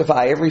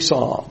classify every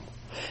psalm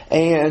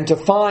and to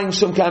find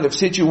some kind of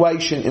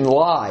situation in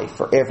life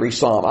for every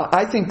psalm.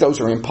 I think those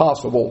are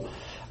impossible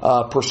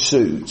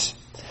pursuits.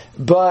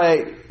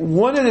 But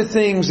one of the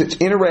things that's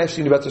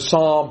interesting about the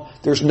psalm,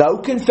 there's no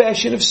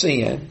confession of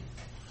sin.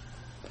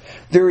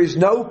 There is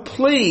no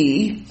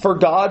plea for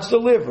God's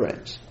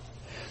deliverance.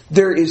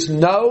 There is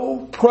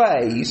no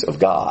praise of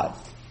God.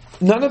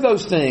 None of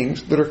those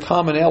things that are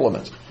common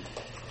elements.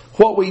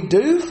 What we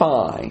do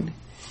find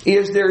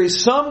is there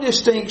is some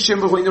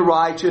distinction between the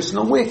righteous and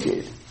the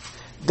wicked.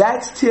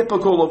 That's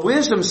typical of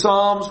wisdom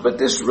psalms, but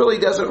this really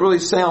doesn't really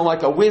sound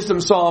like a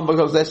wisdom psalm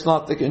because that's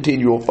not the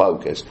continual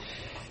focus.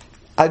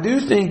 I do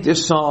think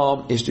this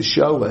psalm is to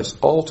show us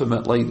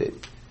ultimately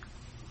that,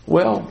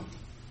 well,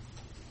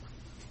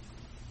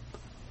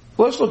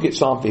 let's look at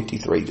Psalm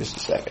 53 just a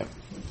second.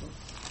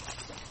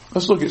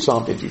 Let's look at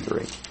Psalm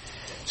 53.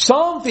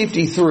 Psalm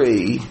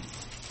 53,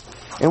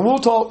 and we'll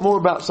talk more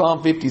about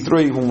Psalm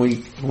 53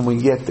 when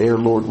we get there,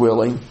 Lord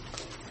willing,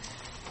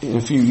 in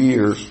a few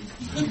years.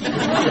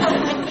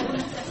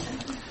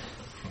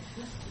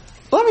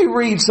 Let me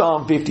read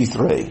Psalm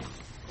 53.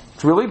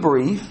 It's really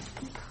brief.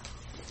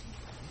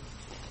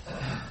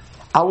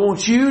 I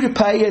want you to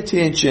pay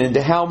attention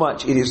to how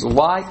much it is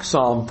like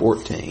Psalm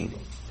 14.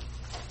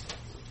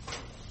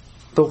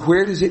 But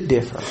where does it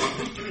differ?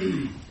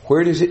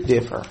 Where does it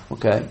differ?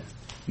 Okay?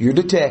 You're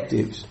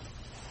detectives,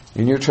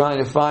 and you're trying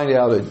to find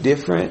out a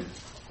difference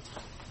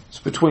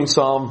between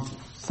Psalm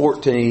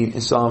 14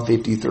 and Psalm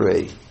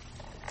 53.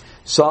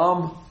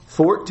 Psalm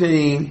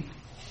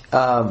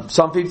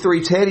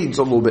 53's heading's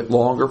a little bit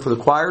longer. For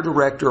the choir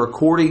director,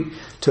 according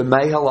to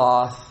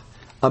Mahalath,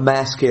 a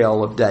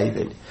maskil of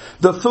David.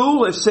 The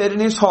fool has said in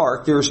his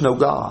heart, there is no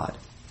God.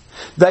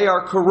 They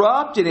are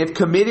corrupt and have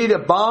committed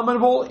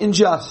abominable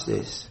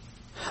injustice.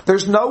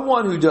 There's no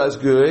one who does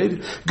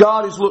good.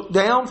 God has looked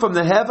down from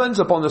the heavens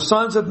upon the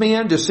sons of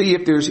men to see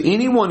if there's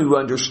anyone who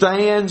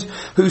understands,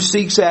 who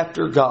seeks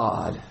after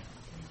God.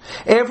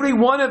 Every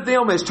one of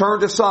them has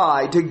turned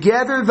aside.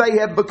 Together they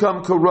have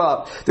become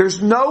corrupt.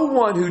 There's no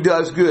one who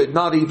does good,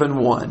 not even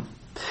one.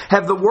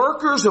 Have the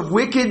workers of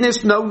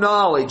wickedness no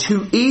knowledge,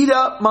 who eat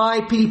up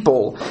my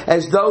people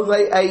as though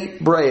they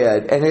ate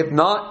bread, and have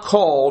not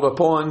called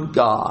upon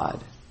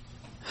God?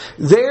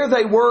 There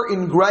they were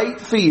in great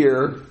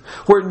fear,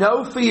 where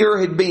no fear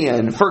had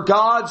been, for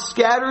God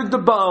scattered the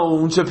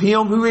bones of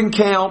him who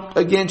encamped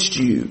against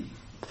you.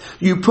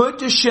 You put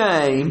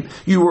them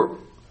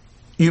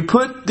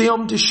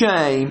to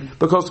shame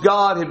because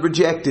God had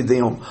rejected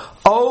them.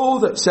 Oh,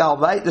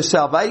 that the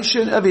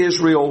salvation of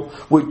Israel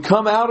would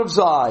come out of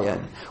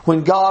Zion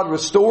when God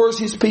restores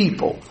his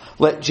people.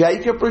 Let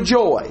Jacob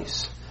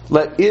rejoice.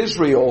 Let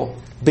Israel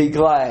be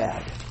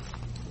glad.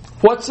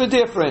 What's the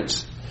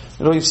difference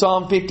between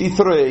Psalm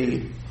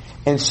 53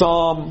 and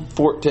Psalm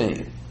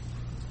 14?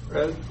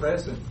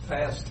 Present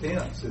past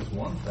tense is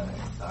one thing.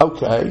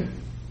 Okay.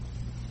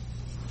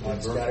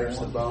 God scatters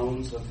the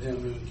bones of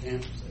him who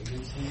encamps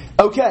against him.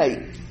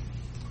 Okay.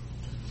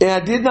 And I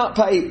did not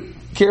pay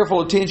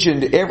careful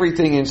attention to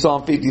everything in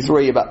Psalm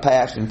 53 about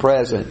past and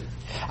present.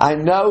 I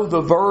know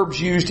the verbs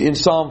used in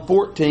Psalm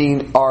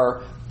 14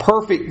 are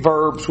perfect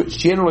verbs, which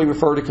generally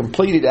refer to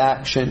completed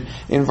action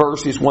in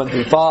verses 1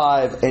 through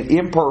 5, and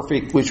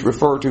imperfect, which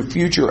refer to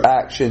future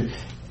action,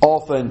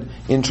 often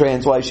in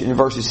translation in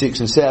verses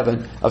 6 and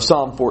 7 of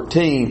Psalm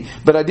 14.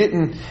 But I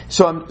didn't,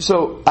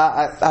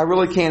 I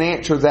really can't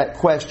answer that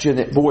question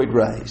that Boyd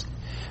raised.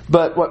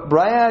 But what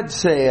Brad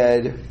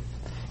said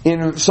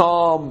in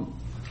Psalm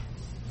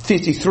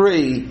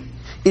 53,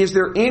 is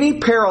there any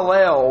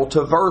parallel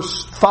to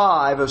verse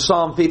 5 of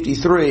Psalm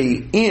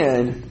 53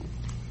 in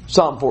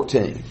Psalm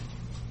 14?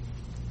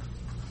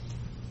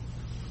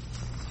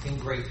 In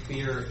great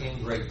fear,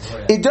 in great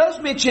dread. It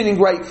does mention in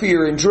great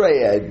fear and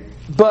dread,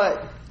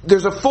 but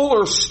there's a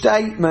fuller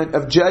statement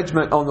of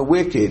judgment on the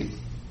wicked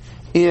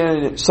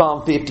in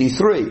Psalm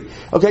 53.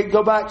 Okay,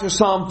 go back to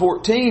Psalm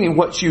 14 and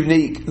what's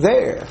unique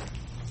there.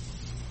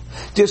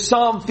 Does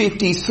Psalm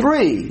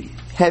 53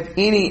 have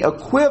any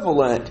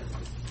equivalent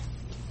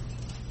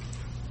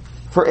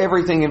for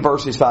everything in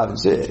verses 5 and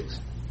 6?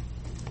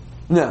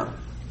 No.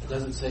 It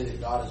doesn't say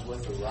that God is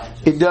with the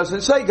righteous. It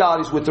doesn't say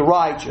God is with the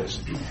righteous.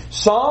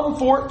 Psalm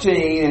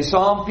 14 and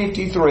Psalm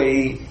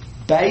 53,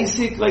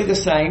 basically the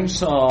same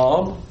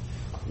psalm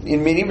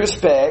in many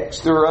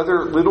respects. There are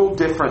other little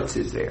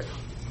differences there.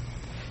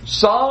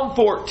 Psalm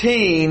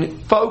 14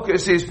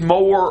 focuses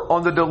more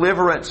on the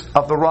deliverance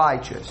of the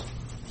righteous.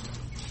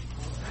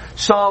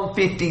 Psalm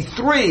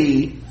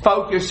 53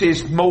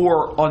 focuses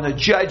more on the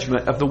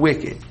judgment of the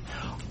wicked.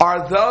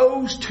 Are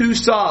those two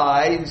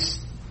sides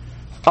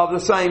of the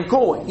same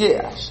coin?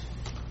 Yes.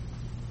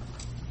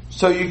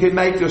 So you can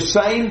make the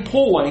same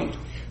point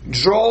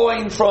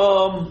drawing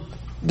from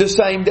the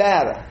same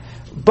data.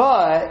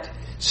 But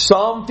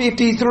Psalm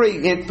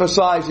 53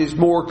 emphasizes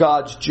more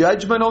God's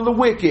judgment on the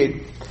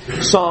wicked.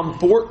 Psalm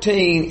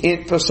 14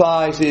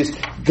 emphasizes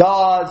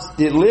God's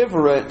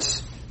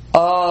deliverance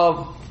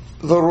of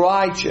the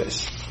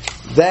righteous.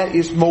 That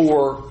is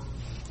more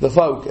the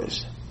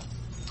focus.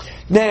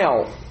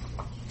 Now,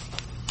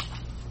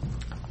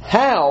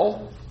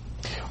 how,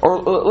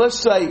 or let's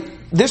say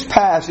this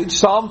passage,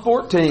 Psalm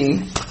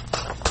 14,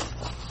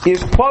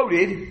 is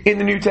quoted in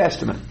the New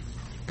Testament.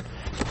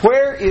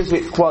 Where is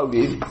it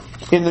quoted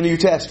in the New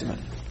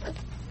Testament?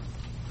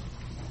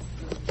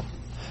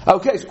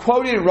 Okay, it's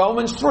quoted in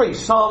Romans 3.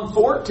 Psalm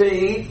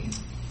 14,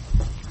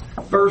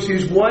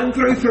 verses 1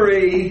 through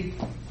 3.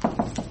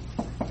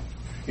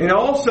 And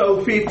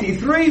also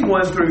 53,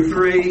 1 through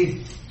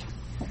 3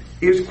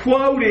 is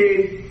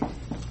quoted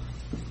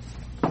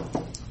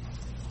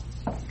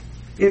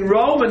in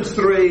Romans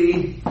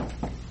 3,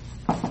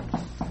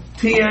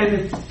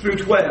 10 through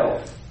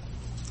 12.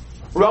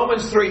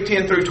 Romans 3,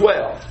 10 through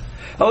 12.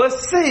 Now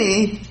let's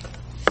see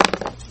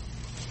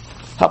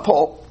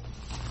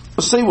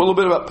let's see a little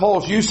bit about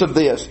Paul's use of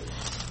this.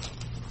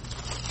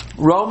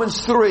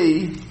 Romans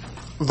 3,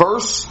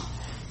 verse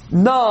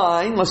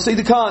 9, let's see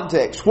the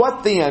context.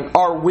 What then?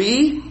 Are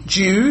we,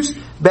 Jews,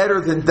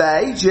 better than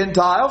they,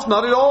 Gentiles?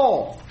 Not at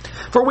all.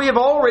 For we have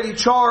already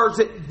charged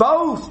that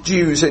both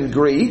Jews and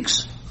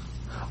Greeks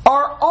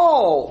are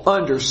all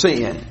under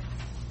sin.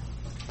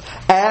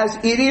 As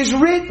it is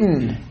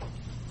written,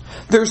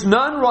 there's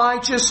none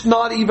righteous,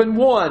 not even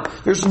one.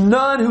 There's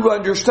none who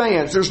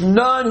understands. There's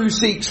none who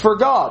seeks for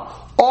God.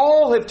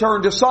 All have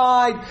turned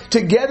aside.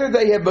 Together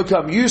they have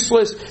become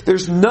useless.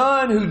 There's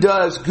none who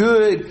does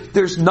good.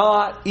 There's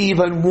not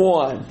even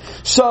one.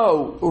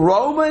 So,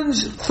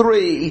 Romans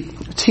 3,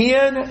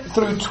 10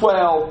 through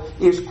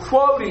 12 is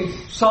quoting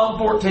Psalm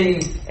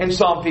 14 and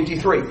Psalm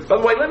 53. By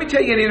the way, let me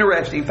tell you an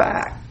interesting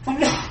fact.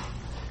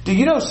 Do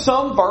you know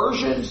some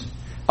versions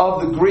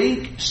of the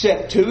Greek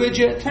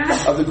Septuagint,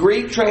 of the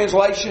Greek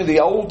translation of the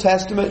Old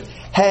Testament,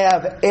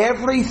 have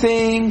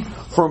everything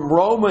from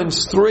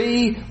Romans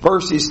 3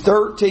 verses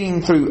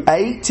 13 through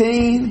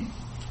 18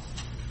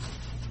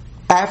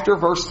 after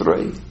verse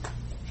 3.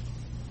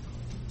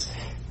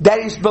 That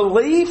is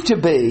believed to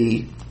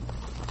be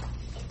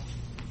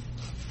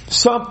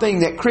something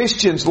that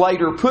Christians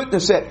later put in the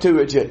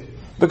Septuagint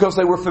because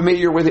they were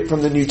familiar with it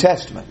from the New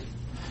Testament.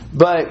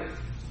 But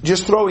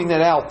just throwing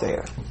that out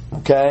there,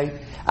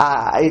 okay?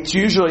 It's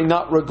usually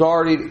not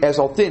regarded as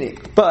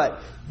authentic.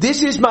 But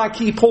this is my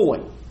key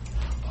point.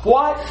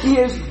 What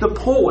is the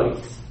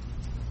point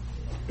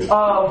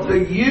of the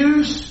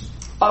use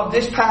of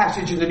this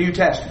passage in the New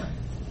Testament?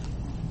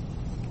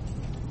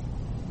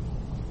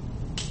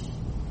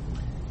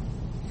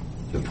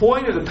 The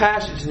point of the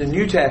passage in the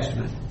New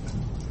Testament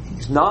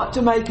is not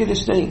to make a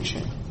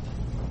distinction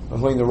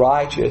between the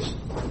righteous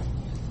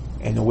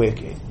and the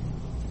wicked.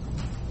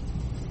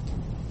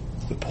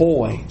 The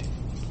point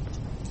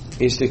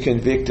is to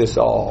convict us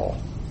all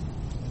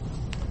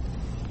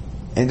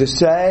and to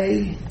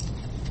say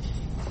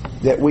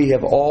that we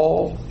have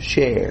all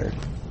shared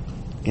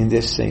in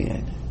this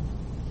sin.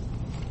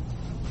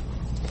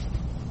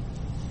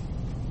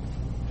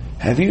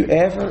 Have you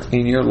ever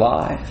in your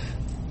life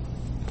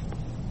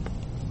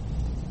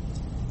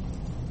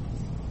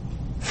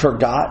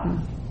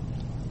forgotten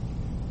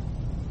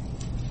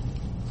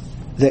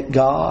that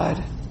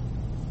God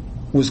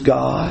was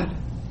God?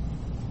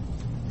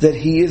 That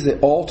He is the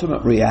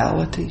ultimate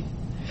reality?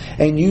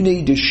 And you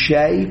need to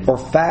shape or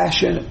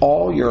fashion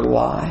all your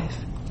life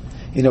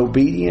in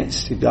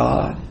obedience to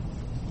God?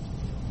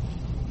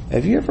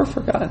 Have you ever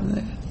forgotten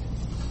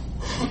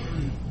that?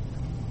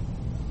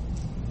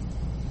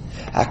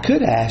 I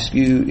could ask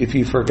you if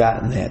you've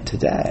forgotten that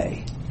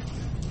today.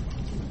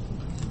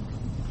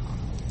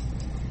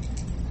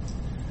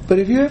 But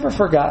have you ever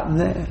forgotten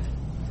that?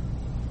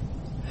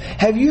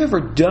 Have you ever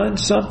done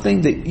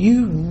something that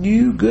you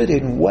knew good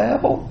and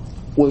well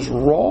was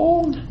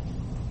wrong,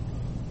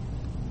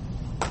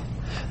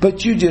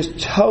 but you just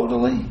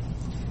totally,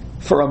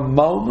 for a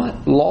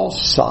moment,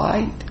 lost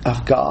sight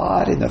of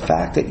God and the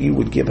fact that you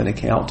would give an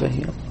account to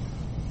Him?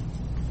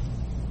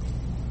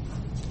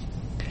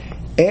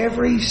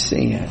 Every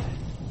sin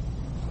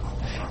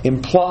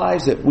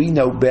implies that we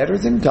know better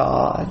than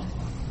God,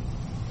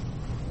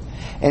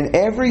 and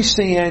every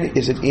sin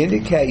is an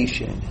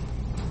indication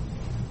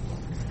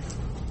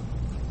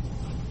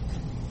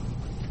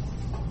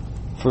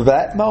for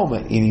that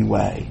moment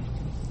anyway,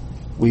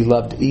 we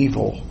loved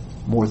evil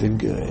more than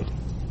good.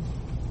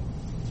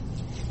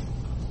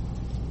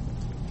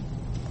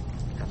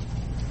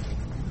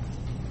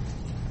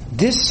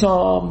 This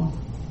psalm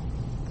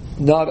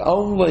not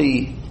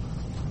only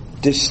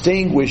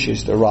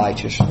distinguishes the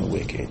righteous from the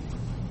wicked,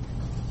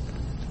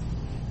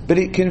 but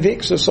it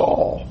convicts us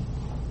all.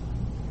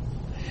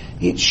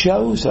 It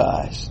shows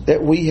us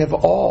that we have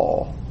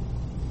all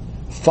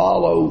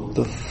followed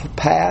the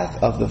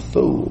path of the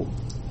fool,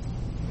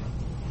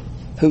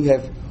 who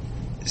have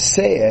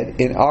said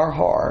in our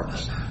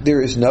hearts,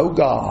 there is no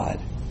God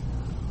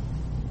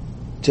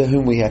to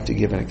whom we have to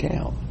give an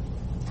account.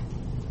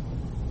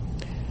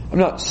 I'm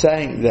not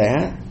saying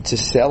that to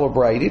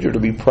celebrate it or to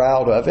be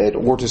proud of it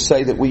or to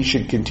say that we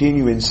should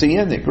continue in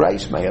sin that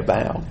grace may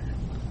abound.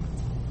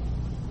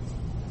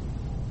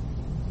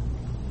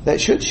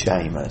 That should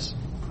shame us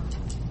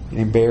and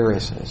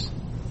embarrass us.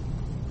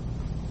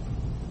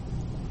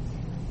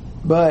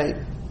 But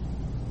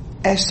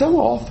as so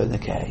often the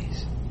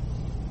case,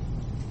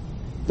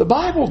 the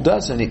Bible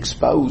doesn't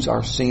expose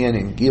our sin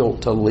and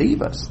guilt to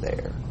leave us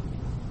there.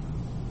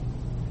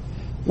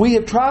 We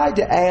have tried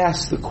to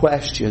ask the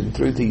question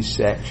through these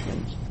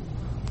sections,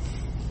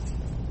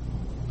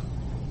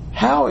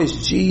 How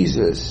is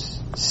Jesus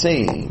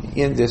seen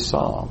in this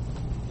psalm?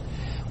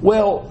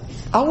 Well,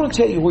 I want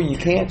to tell you where you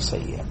can't see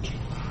Him.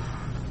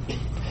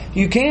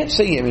 You can't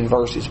see Him in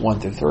verses 1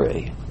 through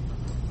 3.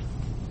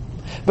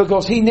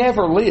 Because He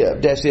never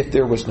lived as if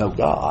there was no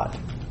God.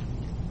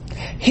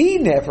 He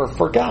never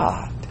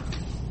forgot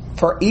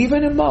for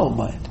even a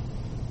moment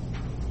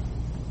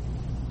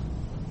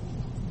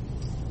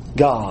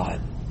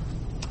God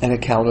and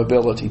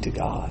accountability to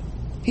God.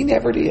 He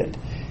never did.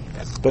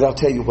 But I'll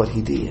tell you what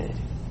He did.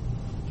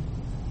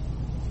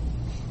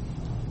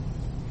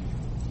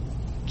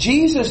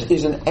 Jesus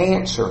is an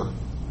answer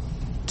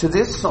to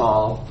this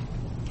psalm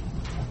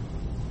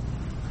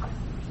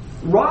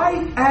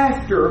right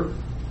after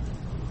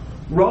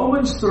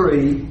Romans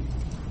 3,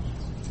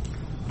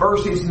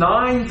 verses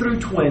 9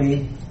 through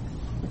 20,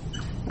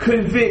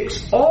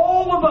 convicts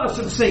all of us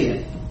of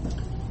sin.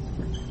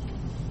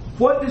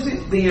 What does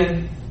it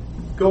then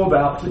go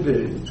about to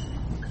do?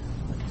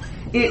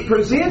 It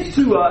presents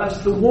to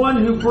us the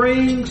one who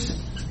brings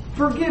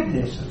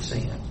forgiveness of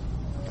sin.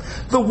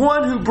 The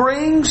one who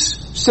brings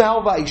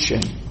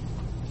salvation.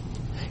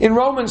 In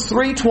Romans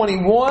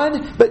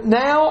 3:21, but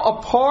now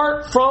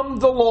apart from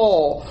the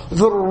law,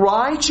 the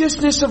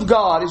righteousness of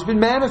God has been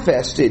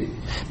manifested,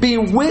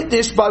 being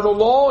witnessed by the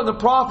law and the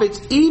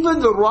prophets, even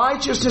the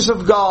righteousness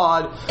of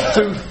God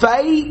through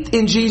faith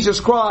in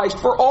Jesus Christ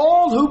for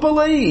all who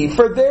believe.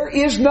 For there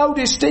is no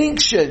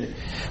distinction.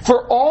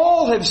 For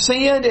all have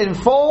sinned and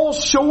fall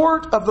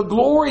short of the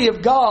glory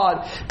of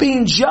God,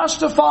 being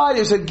justified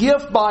as a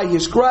gift by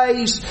His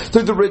grace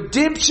through the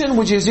redemption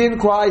which is in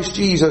Christ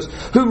Jesus,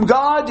 whom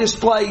God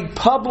displayed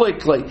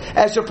publicly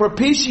as a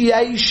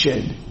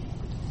propitiation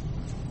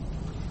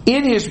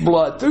in His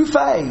blood through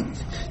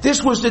faith.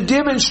 This was to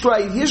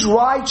demonstrate His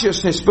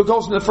righteousness,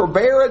 because in the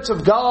forbearance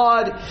of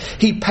God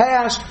He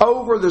passed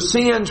over the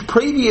sins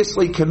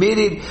previously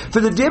committed for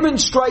the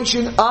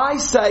demonstration, I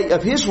say,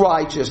 of His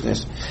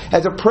righteousness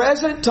at the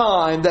present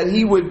time, that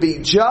He would be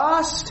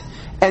just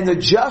and the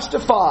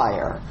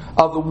justifier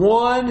of the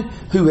one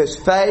who has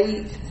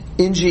faith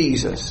in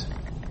Jesus.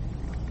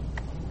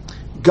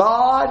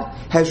 God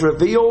has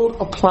revealed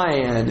a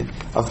plan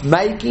of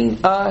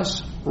making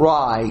us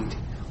right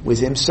with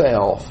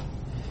Himself.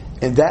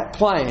 And that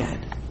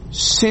plan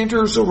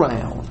centers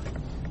around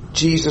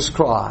Jesus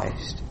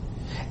Christ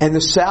and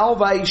the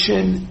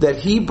salvation that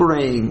He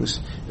brings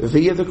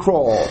via the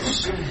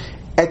cross.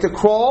 At the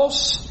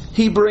cross,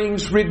 He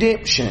brings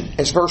redemption,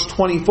 as verse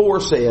 24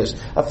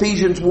 says.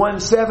 Ephesians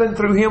 1:7,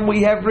 through Him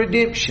we have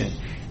redemption,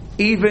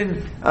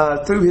 even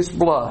through His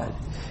blood.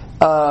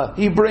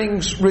 He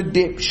brings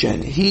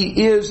redemption.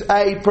 He is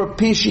a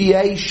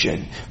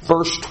propitiation.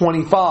 Verse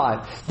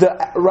 25.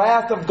 The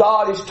wrath of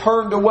God is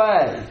turned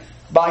away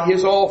by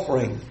His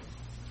offering.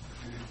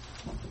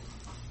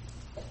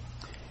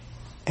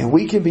 And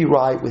we can be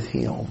right with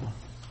Him.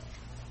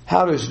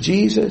 How does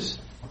Jesus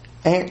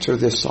answer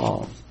this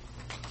psalm?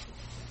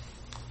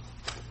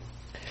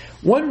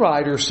 One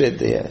writer said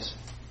this: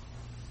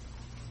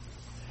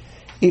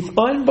 if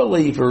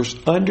unbelievers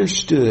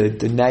understood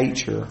the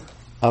nature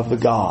of the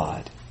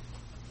God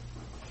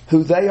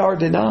who they are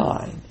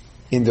denying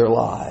in their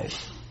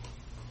lives,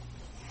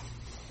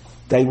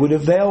 they would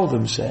avail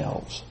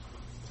themselves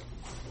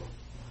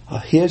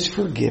of His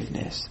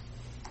forgiveness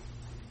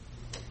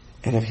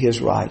and of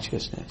His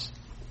righteousness.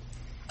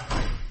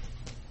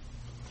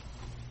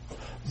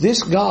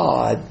 This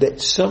God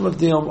that some of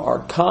them are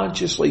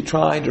consciously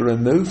trying to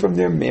remove from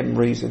their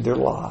memories and their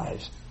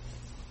lives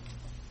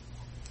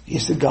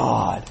is the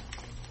God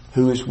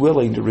who is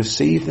willing to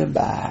receive them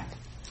back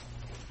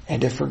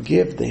and to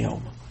forgive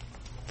them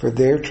for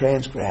their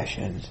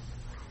transgressions.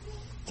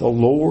 The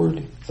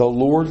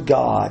Lord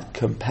God,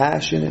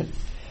 compassionate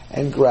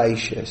and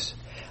gracious,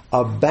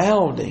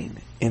 abounding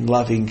in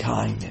loving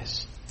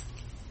kindness,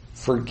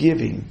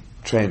 forgiving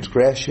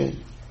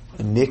transgression,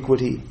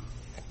 iniquity,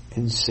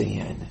 and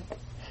sin.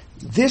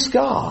 This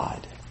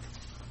God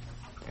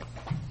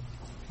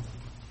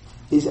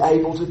is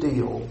able to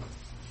deal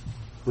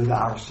with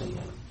our sin.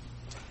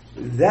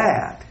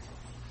 That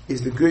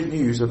is the good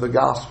news of the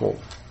gospel.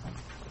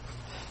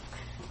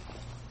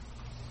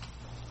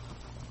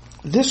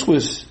 This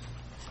was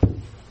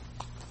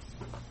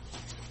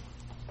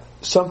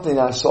something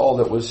I saw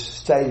that was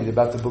stated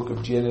about the book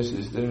of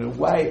Genesis, that in a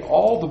way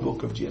all the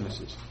book of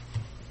Genesis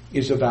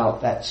is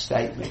about that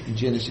statement in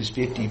Genesis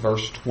 50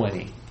 verse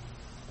 20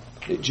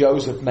 that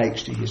Joseph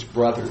makes to his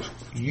brothers.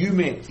 You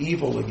meant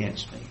evil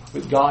against me,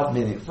 but God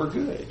meant it for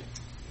good. And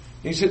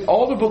he said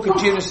all the book of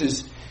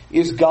Genesis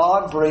is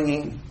God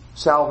bringing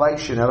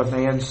salvation out of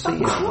man's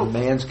sin and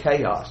man's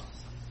chaos.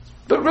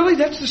 But really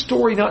that's the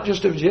story not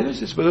just of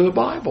Genesis but of the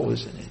Bible,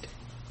 isn't it?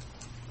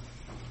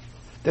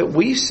 That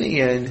we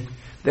sin,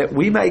 that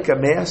we make a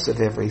mess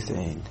of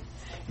everything,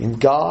 and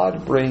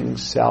God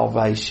brings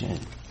salvation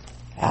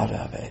out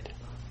of it.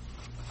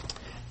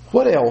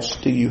 What else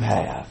do you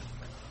have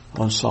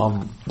on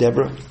Psalm,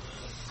 Deborah?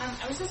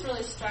 I was just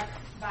really struck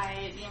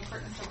by the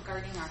importance of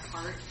guarding our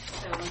heart.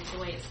 So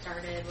the way it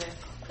started with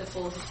the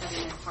fool who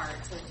studied his heart.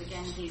 So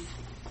again, he's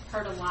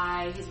heard a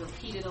lie, he's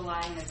repeated a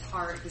lie in his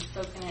heart, he's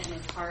spoken it in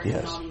his heart, Yes.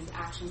 and all these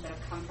actions that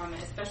have come from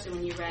it, especially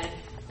when you read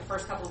the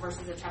first couple of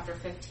verses of chapter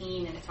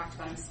 15, and it talked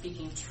about him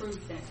speaking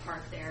truth in his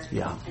heart there,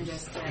 Yeah. and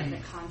just the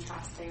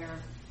contrast there,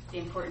 the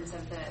importance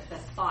of the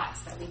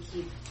thoughts that we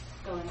keep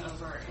going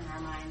over in our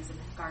minds and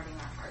guarding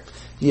our hearts.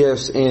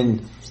 Yes,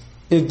 and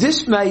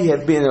this may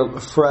have been a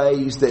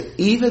phrase that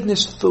even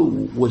this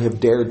fool would have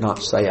dared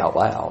not say out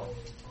loud.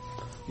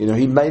 You know,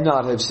 he may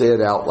not have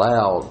said out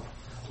loud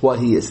what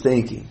he is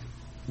thinking,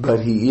 but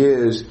he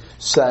is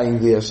saying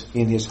this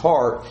in his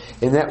heart.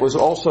 And that was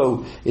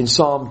also in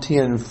Psalm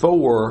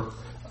 10:4,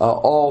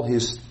 all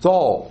his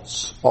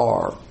thoughts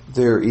are,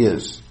 there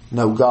is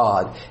no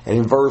God. And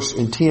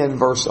in 10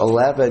 verse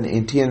 11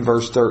 and 10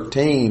 verse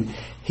 13,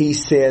 he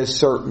says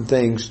certain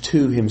things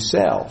to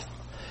himself.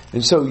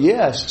 And so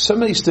yes,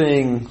 some of these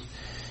things,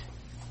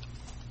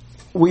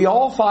 we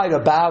all fight a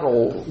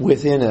battle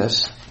within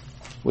us,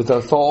 with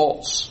our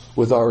thoughts,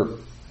 with our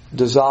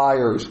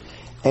desires,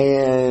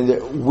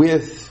 and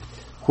with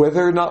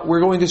whether or not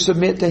we're going to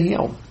submit to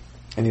Him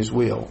and His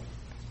will.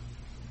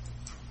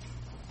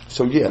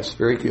 So yes,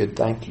 very good,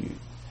 thank you.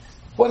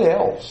 What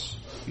else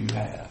do you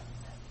have?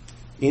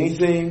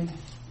 Anything?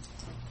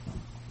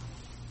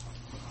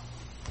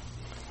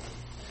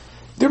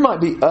 There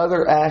might be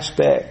other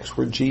aspects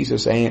where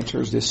Jesus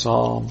answers this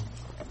psalm.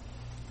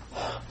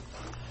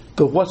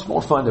 But what's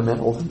more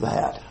fundamental than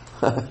that?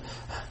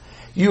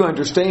 You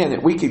understand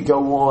that we could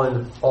go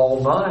on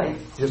all night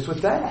just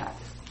with that.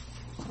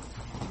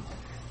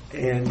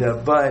 And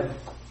but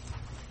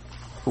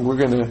we're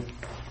going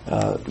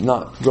to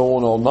not go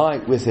on all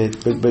night with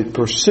it, but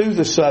pursue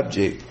the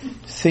subject,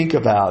 think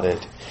about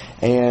it,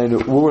 and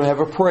we're going to have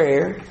a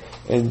prayer,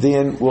 and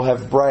then we'll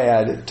have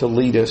Brad to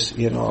lead us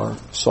in our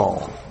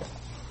song.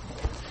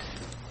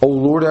 O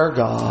Lord our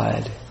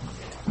God,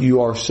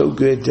 You are so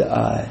good to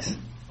us.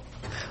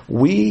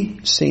 We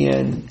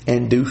sin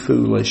and do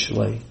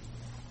foolishly.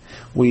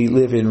 We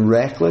live in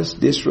reckless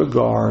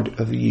disregard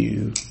of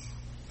You,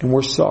 and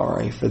we're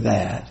sorry for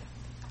that.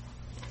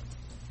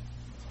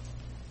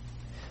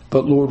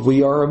 But Lord,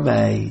 we are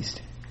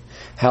amazed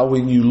how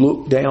when You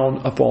looked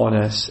down upon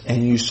us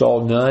and You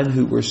saw none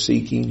who were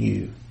seeking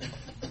You,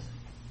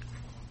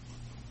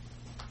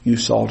 You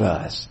sought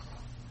us.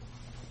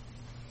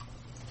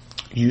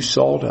 You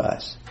sought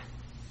us.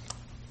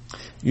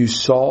 You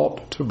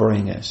sought to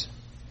bring us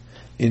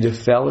into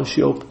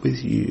fellowship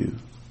with You.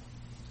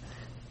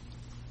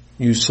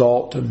 You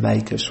sought to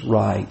make us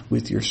right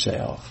with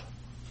Yourself.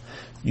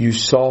 You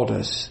sought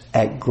us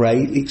at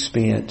great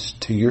expense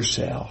to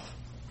Yourself,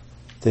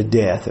 the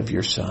death of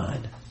Your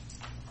Son.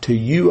 To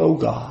You, O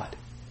God,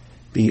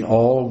 be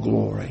all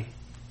glory.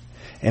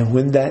 And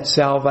when that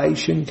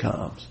salvation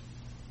comes,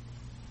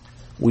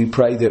 we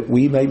pray that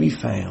we may be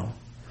found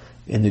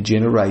in the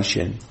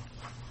generation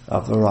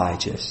of the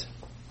righteous.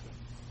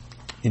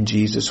 In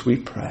Jesus we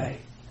pray.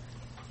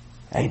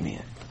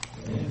 Amen.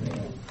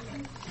 Amen.